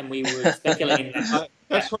that, and we were speculating that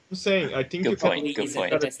That's what I'm saying. I think Good you point. probably Good isn't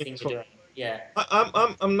point. the best thing to do. Yeah.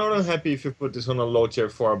 I'm not unhappy if you put this on a low tier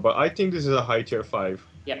 4, but I think this is a high tier 5.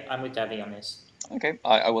 Yep, I'm with Davey on this. Okay,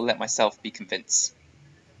 I will let myself be convinced.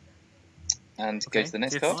 And go Okay, to the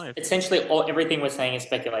next tier card. 5. Essentially, everything we're saying is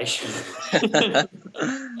speculation.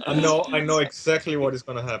 I know exactly what is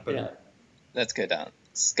gonna happen. Yeah. Let's go down.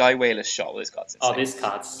 Sky Whaler's Shot. This card's Oh, insane. this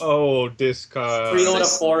card's. Oh, this card. Pre-order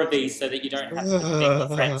this- 4 of these so that you don't have to beg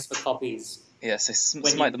your friends for copies. Yeah, so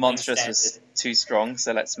When Smite you the play Monstrous was standard. too strong,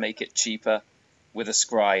 so let's make it cheaper with a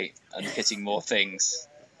Scry and hitting more things.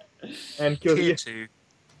 And kill Tier yeah, 2.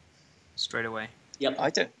 Straight away. Yep.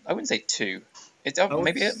 I wouldn't say 2. It's I would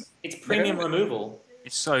maybe s- It's premium Maybe- It's removal.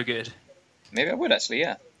 so good. I would actually,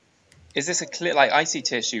 yeah. Is this a clear like I see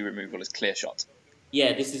tier 2 removal as clear shot?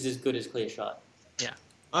 Yeah, this is as good as Clear Shot.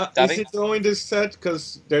 Is Davey? it only this set?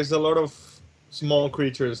 Because there's a lot of small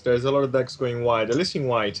creatures. There's a lot of decks going wide. At least in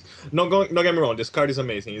white. Don't get me wrong. This card is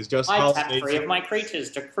amazing. It's just I how tap 3 amazing. of my creatures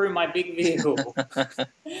to crew my big vehicle.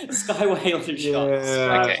 Sky Whaler Shot.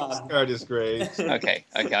 Yeah, Okay. this card is great. Okay,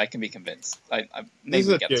 I can be convinced. I This maybe is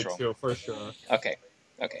we a get tier this wrong. 2 for sure. Okay.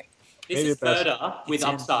 This Maybe is that's- Herder with It's in.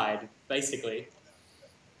 upside, basically.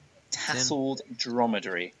 Tasseled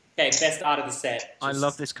Dromedary. Okay, best art of the set. I Just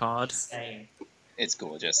love this card. insane. It's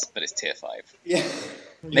gorgeous, but it's tier 5. Yeah.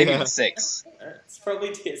 Maybe Yeah. even 6. It's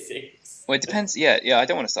probably tier 6. Well, it depends. Yeah, I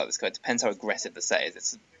don't want to start this card. It depends how aggressive the set is.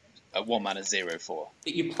 It's a 1 mana 0/4.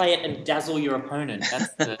 But you play it and dazzle your opponent.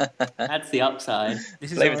 That's the upside.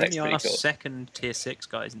 This is Flavor only text pretty our cool. second tier 6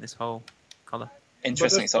 guys in this whole colour.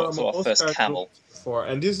 Interesting. It's also our first camel.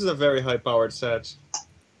 And this is a very high-powered set.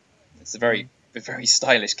 It's a very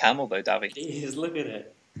stylish camel, though, Davy. Jeez, look at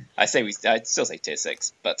it. I'd still say tier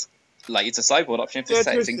 6, but like it's a sideboard option. If Yeah, this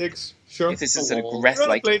tier set, 6. Sure. if this is an Oh, aggressive, Run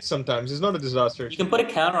like plate sometimes. It's not a disaster. You can put a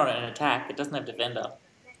counter on it and attack. It doesn't have defender.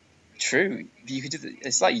 true, you could do.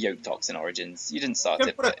 It's like Yoke Tox in Origins. You didn't start You can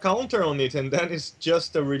it. put a But, counter on it, and then it's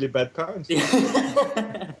just a really bad card.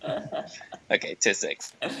 okay, tier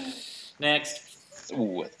 6. Next.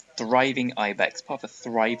 Ooh, Thriving Ibex, part of a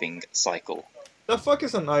thriving cycle. The fuck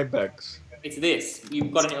is an Ibex? It's this.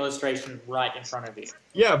 You've got an illustration right in front of you.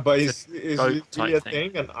 Yeah, but It's is goat it really a type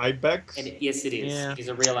thing? An Ibex? Yes, it is. Yeah. It's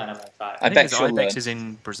a real animal type. I I bet think there's you'll Ibex learn. is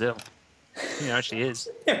in Brazil. It actually is.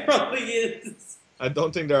 It probably is. I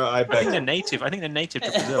don't think there are I think Ibex. they're native. I think they're native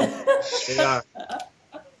to Brazil. They are.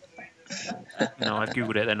 No, I've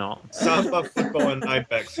googled it. They're not. Samba, football, and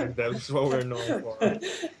Ibex. And that's what we're known for.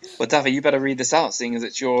 Well, Davy, you better read this out, seeing as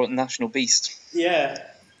it's your national beast. Yeah.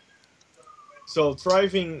 So,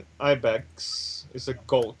 thriving Ibex is a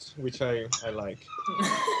goat, which I like.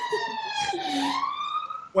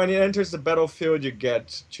 When it enters the battlefield, you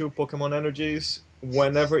get 2 Pokemon energies.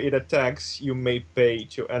 Whenever it attacks, you may pay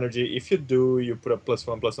 2 energy. If you do, you put a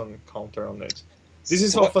 +1/+1 counter on it. This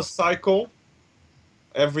is So off a cycle.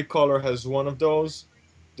 Every color has one of those.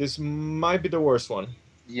 This might be the worst one.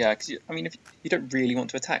 Yeah, because if you don't really want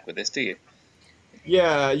to attack with this, do you?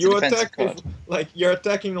 Yeah, It's a you defensive attack card. like you're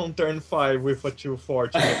attacking on turn 5 with a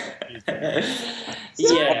 2/4. Yeah.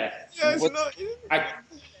 Yeah, it's What- not.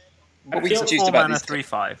 What we feel deduced 4 about mana, these.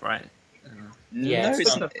 3/5, right? Yeah, no, it's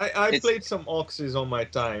it's not- not. I It's- played some Oxys on my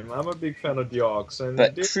time. I'm a big fan of the Ox, and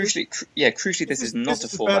But this- crucially, this is not a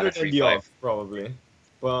 4 better mana than the 3/5. Ox, probably.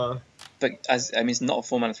 But But it's not a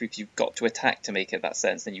 4 mana 3. If you've got to attack to make it that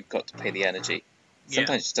sense, then you've got to pay the energy.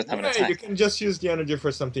 Sometimes it just doesn't have an yeah, you attack. can just use the energy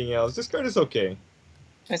for something else. This card is okay.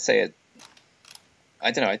 I'd say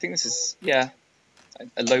I don't know. I think this is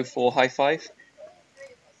a low 4, high 5.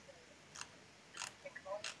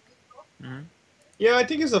 Mhm. Yeah, I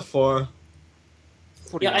think it's a 4.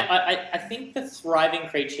 Yeah, I think the thriving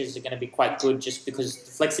creatures are going to be quite good just because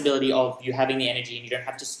the flexibility of you having the energy and you don't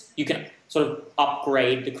have to. You can sort of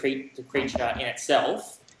upgrade the creature in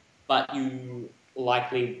itself, but you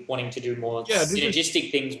likely wanting to do more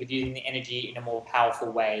synergistic things with using the energy in a more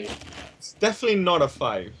powerful way. It's definitely not a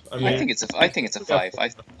 5. I think it's a 5.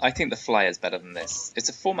 I think the flyer is better than this. It's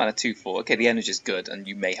a 4 mana 2/4. Okay, the energy is good, and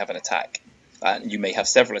you may have an attack, and you may have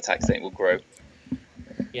several attacks that it will grow.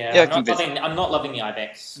 Yeah, I'm not loving the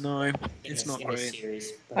Ibex. No, it's not in great. this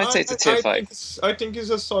series. I'd say it's a tier 5. I think it's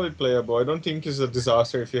a solid playable. I don't think it's a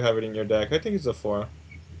disaster if you have it in your deck. I think it's a 4.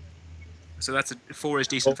 So that's a 4 is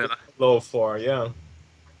decent filler. Low 4, yeah.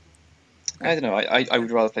 I don't know. I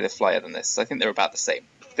would rather play the flyer than this. I think they're about the same.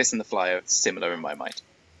 This and the flyer are similar in my mind.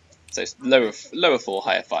 So it's lower 4,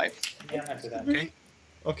 higher 5. Yeah, I'm happy with that. Okay.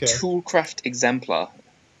 Okay. Toolcraft Exemplar.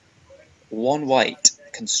 1 white,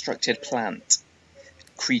 constructed plant.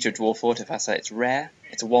 Creature, dwarf, artifact. It's rare.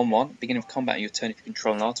 It's a 1/1. Beginning of combat on your turn if you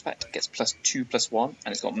control an artifact. It gets +2/+1,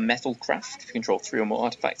 and it's got Metal Craft. If you control 3 or more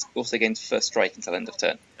artifacts, it also gains first strike until end of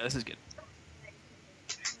turn. Yeah, this is good.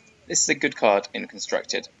 This is a good card in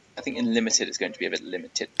constructed. I think in limited it's going to be a bit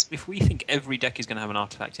limited. If we think every deck is going to have an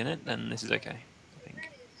artifact in it, then this is okay. I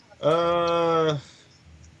think.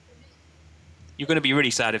 You're going to be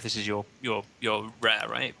really sad if this is your rare,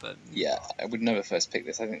 right? But Yeah, I would never first pick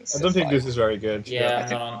this. I think. I don't think this is very good. Yeah,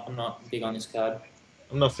 I'm not big on this card.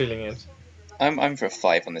 I'm not feeling it. I'm for a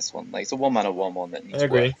 5 on this one. Like it's a 1 mana 1/1 that needs I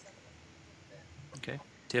agree. work. okay,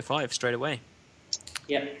 tier 5 straight away.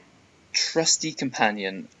 Yep. Trusty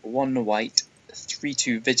Companion, 1 white,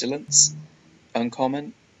 3/2 vigilance,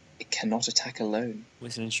 uncommon. It cannot attack alone.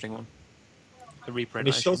 This is an interesting one. A reprint.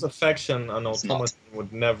 When it shows affection, an It's not. automaton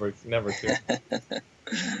would never kill.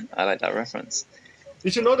 I like that reference.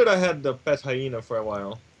 Did you know that I had the pet hyena for a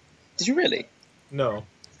while? Did you really? No.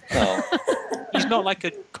 No. He's not like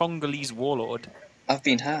a Congolese warlord. I've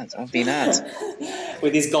been had.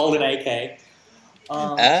 With his golden AK.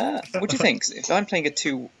 What do you think? If I'm playing a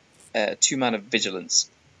 2 mana vigilance,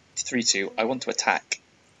 3/2, I want to attack.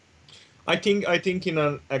 I think in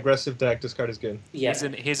an aggressive deck, this card is good. Yeah.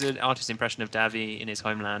 Here's an artist's impression of Davy in his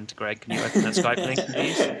homeland. Greg, can you open that Skype link,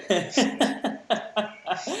 please?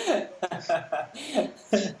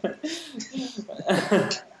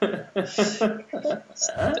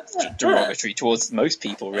 That's derogatory towards most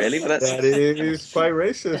people, really. But That is quite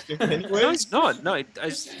racist in many ways. No, it's not. No,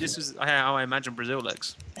 this is how I imagine Brazil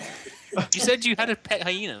looks. You said you had a pet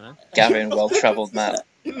hyena, man. Gavin, well-travelled man.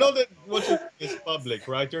 You know that what you is public,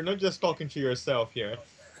 right? You're not just talking to yourself here.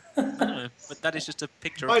 No, but that is just a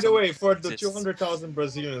picture. By of the way, for the exists. 200,000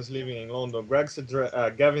 Brazilians living in London,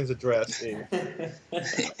 Gavin's address is...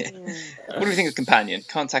 What do we think of Companion?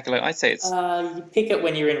 Can't tackle it. I'd say it's You pick it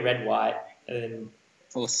when you're in red-white. And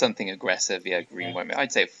or something aggressive. Yeah, green white.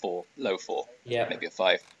 I'd say 4, low 4. yeah, Maybe a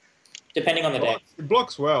 5. depending on the deck. It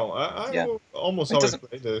blocks well. I Yeah. will almost It always doesn't-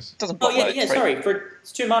 play this. Doesn't Oh block yeah, well, yeah. it's Sorry,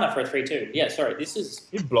 it's 2 mana for a 3/2. Yeah, sorry. This is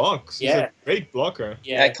It blocks. Yeah. It's a great blocker.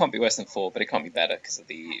 Yeah, it can't be worse than 4, but it can't be better because of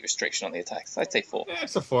the restriction on the attacks. I'd say 4. Yeah,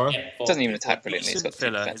 it's a 4. Yeah, It 4. doesn't even attack brilliantly. It's Decent got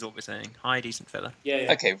 2 filler defense. is what we're saying. High decent filler.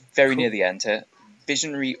 Yeah. Okay, very near the end here.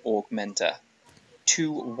 Visionary Augmenter.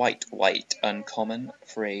 2 white, uncommon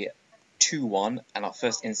for a 2/1, and our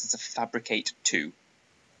first instance of Fabricate 2.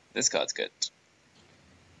 This card's good.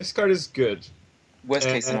 This card is good. Worst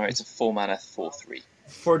case scenario, it's a 4 mana 4/3.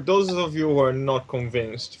 For those of you who are not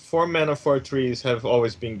convinced, 4 mana 4/3s have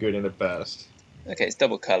always been good in the past. Okay, it's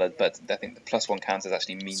double coloured, but I think the +1 counters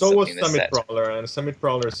actually mean So something was in this Summit set. Prowler, and Summit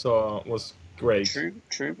Prowler was great.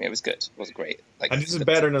 True. It was good. It was great. Like, And this is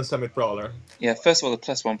better than Summit Prowler. Yeah, first of all, the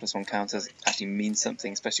 +1/+1 counters actually mean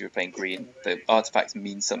something, especially if you're playing green. The artifacts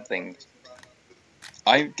mean something.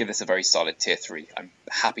 I give this a very solid tier 3. I'm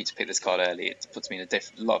happy to pick this card early. It puts me in a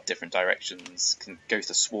lot of different directions. Can go with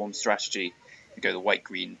the swarm strategy. Can go the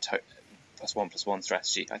white-green +1/+1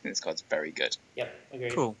 strategy. I think this card's very good. Yep.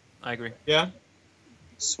 Agreed. Cool. I agree. Yeah?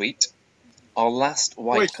 Sweet. Our last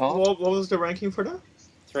white Wait, card, what was the ranking for that?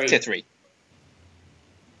 3. tier 3.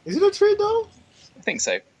 Is it a 3 though? I think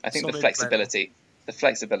so. I think the Solid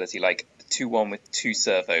flexibility, like 2/1 with 2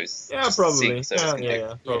 servos. Yeah, just probably. seeing servos can do.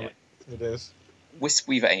 Yeah, probably. It is.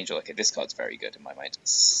 Wisp-Weaver Angel. Okay, this card's very good in my mind.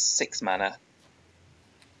 6 mana.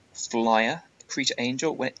 Flyer. Creature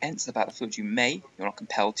Angel. When it enters the battlefield, you're not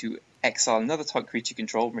compelled to exile another target creature you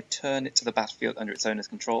control and return it to the battlefield under its owner's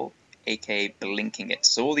control, aka blinking it.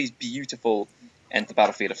 So all these beautiful enter the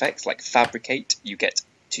battlefield effects, like Fabricate, you get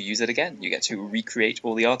to use it again. You get to recreate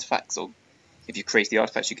all the artifacts, or if you create the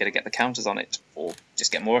artifacts, you get to get the counters on it, or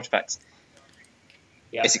just get more artifacts.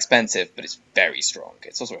 Yeah. It's expensive, but it's very strong.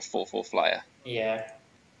 It's also a 4/4 flyer. Yeah.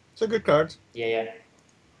 It's a good card. Yeah.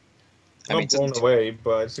 I mean, Not blown away,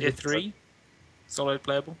 but it's a Tier good 3, solid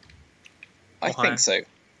playable. I Or higher. think so.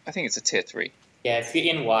 I think it's a tier 3. Yeah, if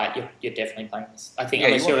you're in white, you're definitely playing this. I think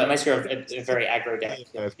Yeah, unless you're a very aggro deck,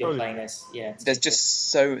 you're playing this. Yeah. There's just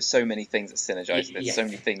so many things that synergize. There's Yeah, so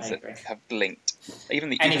many things that have linked. Even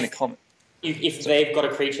the comment. If they've got a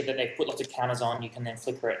creature that they've put lots of counters on, you can then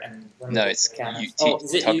flicker it and remove the counters.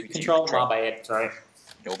 Is it you control? My bad, sorry.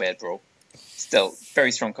 Your bad, bro. Still,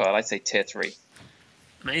 very strong card. I'd say tier 3.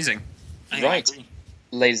 Amazing. Right,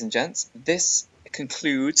 ladies and gents, this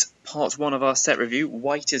concludes part 1 of our set review.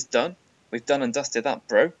 White is done. We've done and dusted that,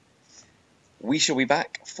 bro. We shall be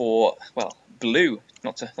back for, well, blue,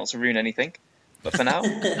 not to ruin anything. But for now,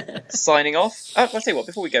 signing off. I'll tell you what,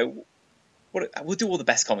 before we go, we'll do all the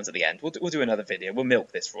best comments at the end. We'll do another video. We'll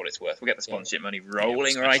milk this for all it's worth. We'll get the sponsorship money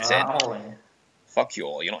rolling right in. Fuck you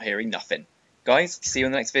all. You're not hearing nothing. Guys, see you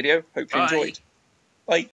in the next video. Hope you enjoyed. Bye.